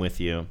 I'm with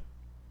you.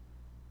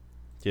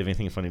 Do you have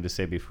anything funny to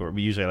say before?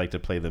 We usually like to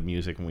play the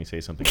music when we say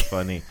something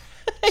funny.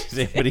 Does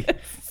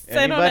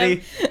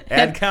anybody?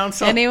 Ad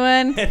council?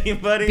 Anyone?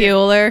 Anybody?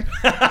 Bueller.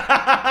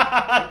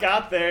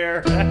 Got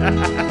there.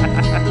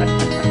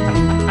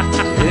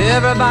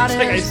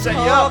 Everybody's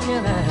talking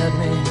at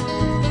me.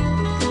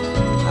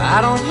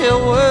 I don't hear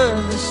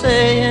words they're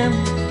saying.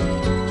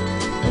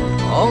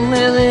 Only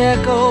the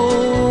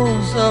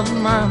echoes of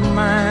my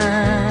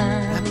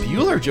mind. That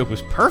Bueller joke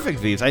was perfect,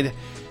 V's.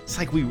 It's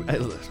like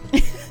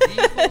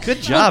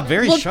good job,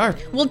 very sharp.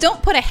 Well,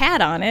 don't put a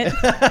hat on it.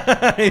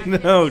 I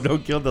know,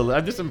 don't kill the.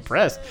 I'm just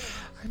impressed.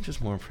 I'm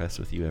just more impressed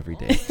with you every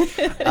day.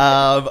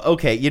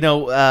 Okay,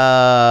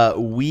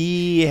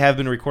 we have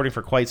been recording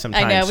for quite some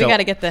time. I know, we got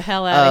to get the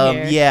hell out of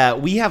here. Yeah,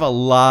 we have a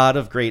lot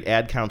of great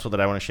ad counsel that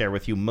I want to share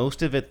with you.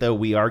 Most of it, though,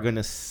 we are going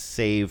to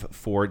save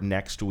for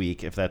next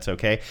week, if that's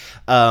okay.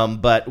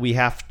 But we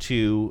have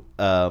to,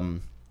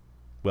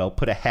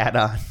 put a hat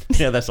on.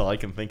 Yeah, that's all I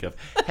can think of.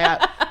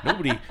 Hat.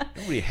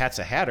 Nobody hats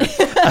a hatter.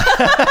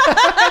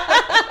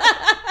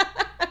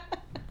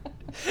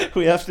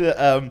 We have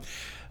to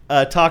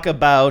talk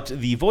about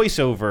the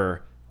voiceover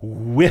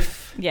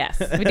whiff.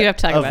 Yes, we do have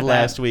to talk about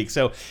last that. week.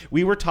 So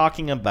we were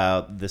talking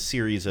about the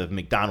series of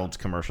McDonald's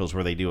commercials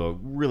where they do a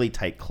really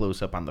tight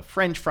close-up on the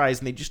French fries,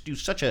 and they just do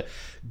such a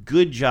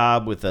good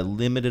job with a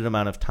limited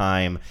amount of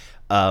time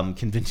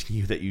convincing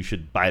you that you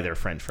should buy their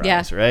French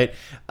fries, right?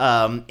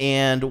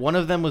 And one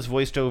of them was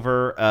voiced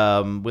over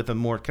with a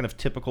more kind of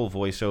typical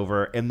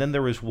voiceover, and then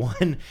there was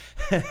one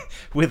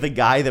with a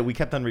guy that we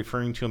kept on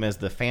referring to him as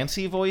the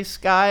fancy voice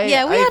guy.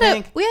 Yeah,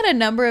 we had a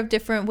number of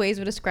different ways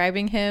of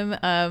describing him,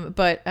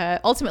 but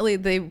ultimately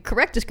the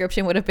correct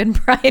description would have been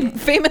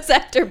famous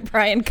actor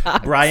Brian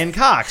Cox. Brian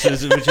Cox,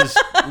 which is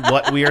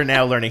what we are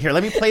now learning. Here,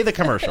 let me play the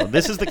commercial.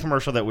 This is the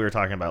commercial that we were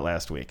talking about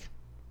last week.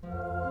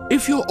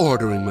 If you're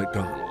ordering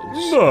McDonald's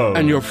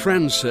and your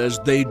friend says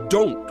they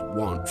don't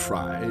want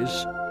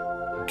fries,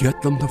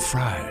 get them the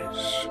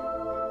fries.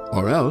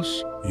 Or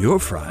else your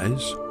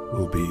fries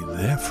will be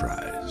their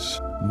fries.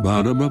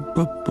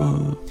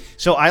 Ba-da-ba-ba-ba.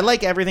 So I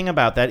like everything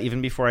about that,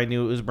 even before I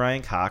knew it was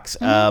Brian Cox.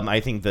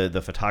 I think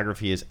the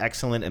photography is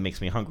excellent. It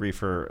makes me hungry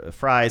for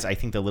fries. I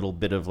think the little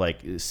bit of like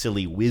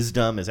silly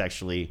wisdom is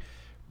actually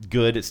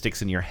good. It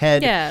sticks in your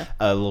head. Yeah.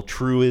 A little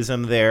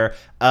truism there.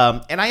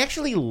 And I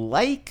actually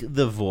like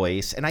the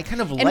voice, and I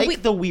kind of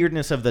the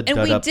weirdness of the.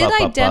 And we did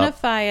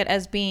identify it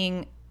as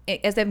being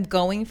as them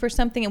going for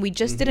something, and we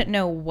just didn't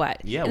know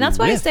what. Yeah, and that's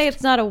why I say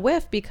it's not a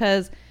whiff,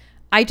 because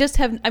I just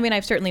have. I mean, I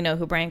certainly know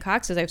who Brian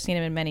Cox is. I've seen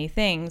him in many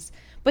things,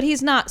 but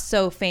he's not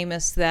so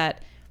famous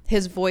that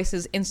his voice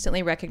is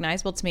instantly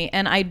recognizable to me.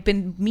 And I'd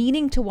been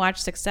meaning to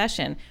watch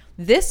Succession.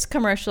 This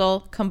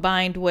commercial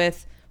combined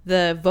with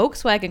the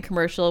Volkswagen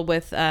commercial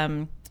with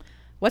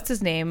what's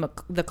his name,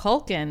 the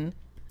Culkin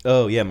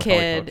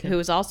kid, who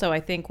is also,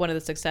 I think, one of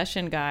the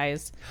Succession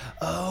guys.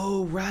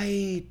 Oh,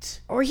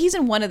 right. Or he's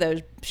in one of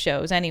those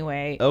shows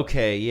anyway.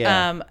 Okay,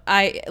 yeah.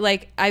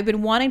 I've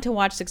been wanting to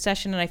watch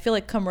Succession, and I feel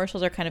like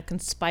commercials are kind of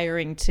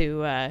conspiring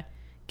to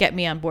get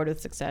me on board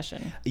with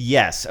Succession.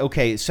 Yes.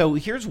 Okay. So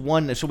here's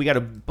one. So we got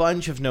a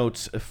bunch of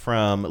notes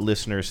from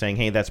listeners saying,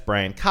 "Hey, that's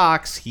Brian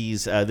Cox.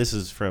 He's this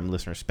is from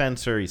listener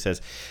Spencer. He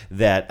says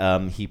that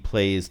he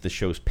plays the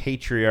show's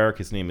patriarch.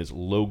 His name is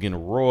Logan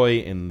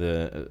Roy in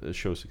the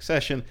show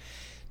Succession."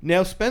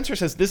 Now Spencer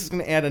says this is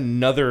going to add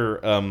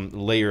another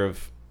layer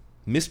of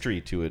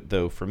mystery to it,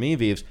 though. For me,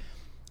 Vives.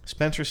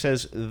 Spencer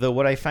says, though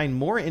what I find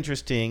more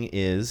interesting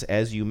is,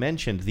 as you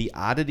mentioned, the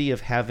oddity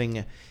of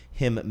having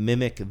him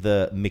mimic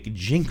the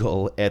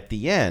McJingle at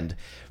the end.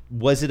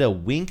 Was it a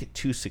wink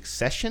to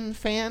Succession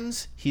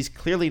fans? He's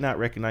clearly not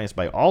recognized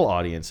by all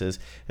audiences,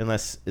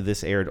 unless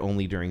this aired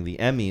only during the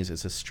Emmys.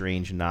 It's a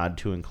strange nod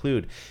to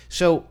include.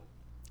 So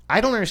I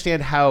don't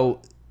understand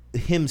how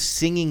him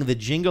singing the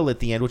jingle at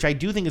the end, which I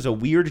do think is a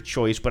weird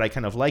choice, but I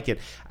kind of like it.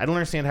 I don't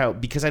understand how,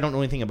 because I don't know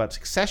anything about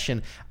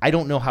Succession, I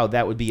don't know how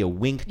that would be a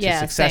wink to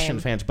Succession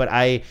fans, but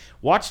I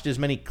watched as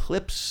many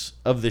clips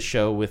of the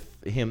show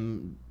with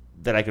him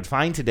that I could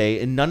find today,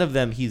 and none of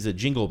them he's a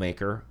jingle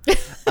maker.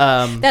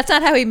 That's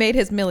not how he made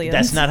his millions.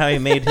 That's not how he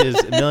made his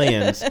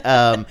millions.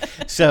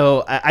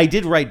 So I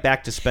did write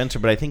back to Spencer,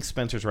 but I think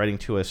Spencer's writing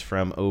to us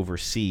from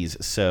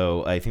overseas,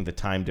 so I think the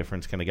time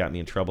difference kind of got me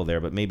in trouble there,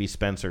 but maybe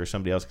Spencer or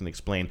somebody else can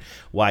explain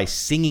why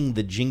singing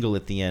the jingle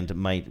at the end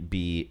might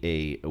be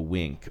a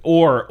wink.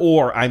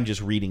 Or I'm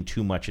just reading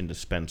too much into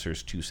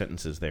Spencer's two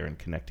sentences there and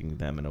connecting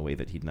them in a way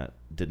that he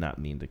did not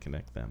mean to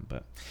connect them.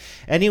 But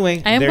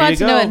anyway, I am there glad you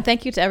to go. know, and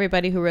thank you to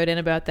everybody who wrote in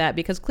about that,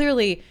 because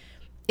clearly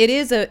it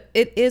is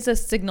a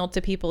signal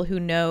to people who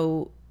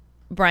know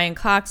Brian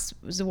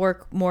Cox's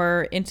work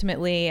more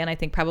intimately, and I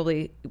think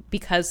probably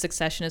because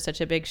Succession is such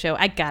a big show,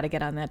 I gotta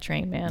get on that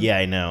train, man. Yeah,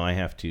 I know. I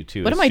have to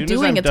too. What am I doing? As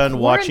soon as I'm done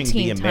watching The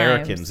quarantine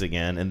Americans times.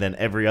 again, and then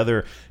every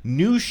other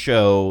new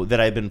show that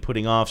I've been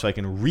putting off, so I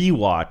can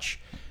rewatch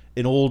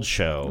an old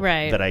show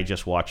that I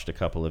just watched a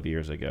couple of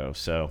years ago.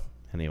 So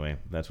anyway,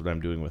 that's what I'm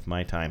doing with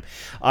my time.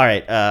 All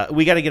right,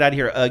 we got to get out of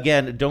here.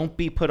 Again, don't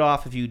be put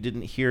off if you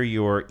didn't hear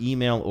your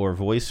email or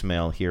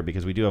voicemail here,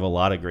 because we do have a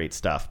lot of great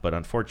stuff. But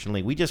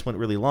unfortunately, we just went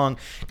really long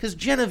because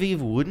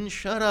Genevieve wouldn't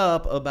shut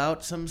up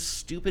about some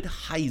stupid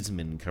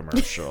Heisman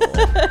commercial.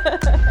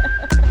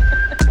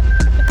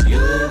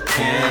 You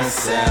can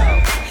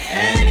sell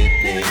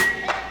anything.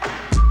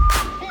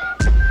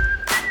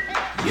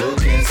 You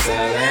can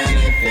sell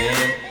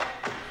anything.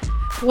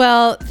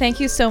 Well, thank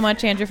you so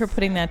much, Andrew, for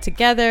putting that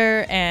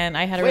together, and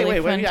I had a really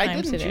fun time I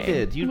didn't. today. You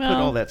did. You put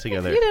all that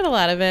together. You did a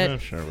lot of it. Oh,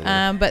 sure,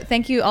 but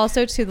thank you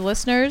also to the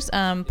listeners.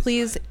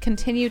 Please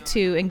continue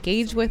to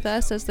engage with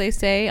us, as they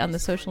say, on the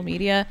social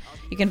media.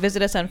 You can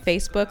visit us on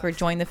Facebook or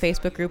join the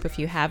Facebook group if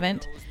you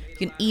haven't. You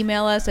can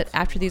email us at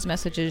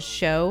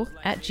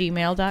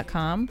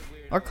afterthesemessages@gmail.com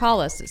or call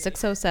us at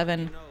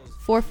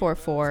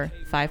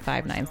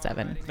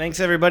 607-444-5597. Thanks,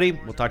 everybody.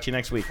 We'll talk to you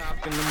next week.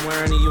 I'm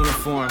wearing a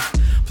uniform.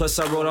 Plus,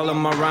 I wrote all of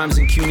my rhymes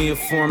in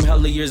cuneiform.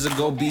 Hella years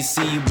ago,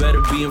 BC. You better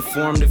be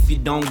informed. If you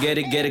don't get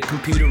a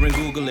computer and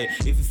Google it.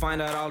 If you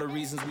find out all the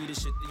reasons we the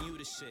shit, then you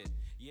the shit.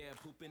 Yeah,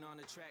 pooping on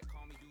the track,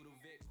 call me Doodle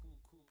Vic.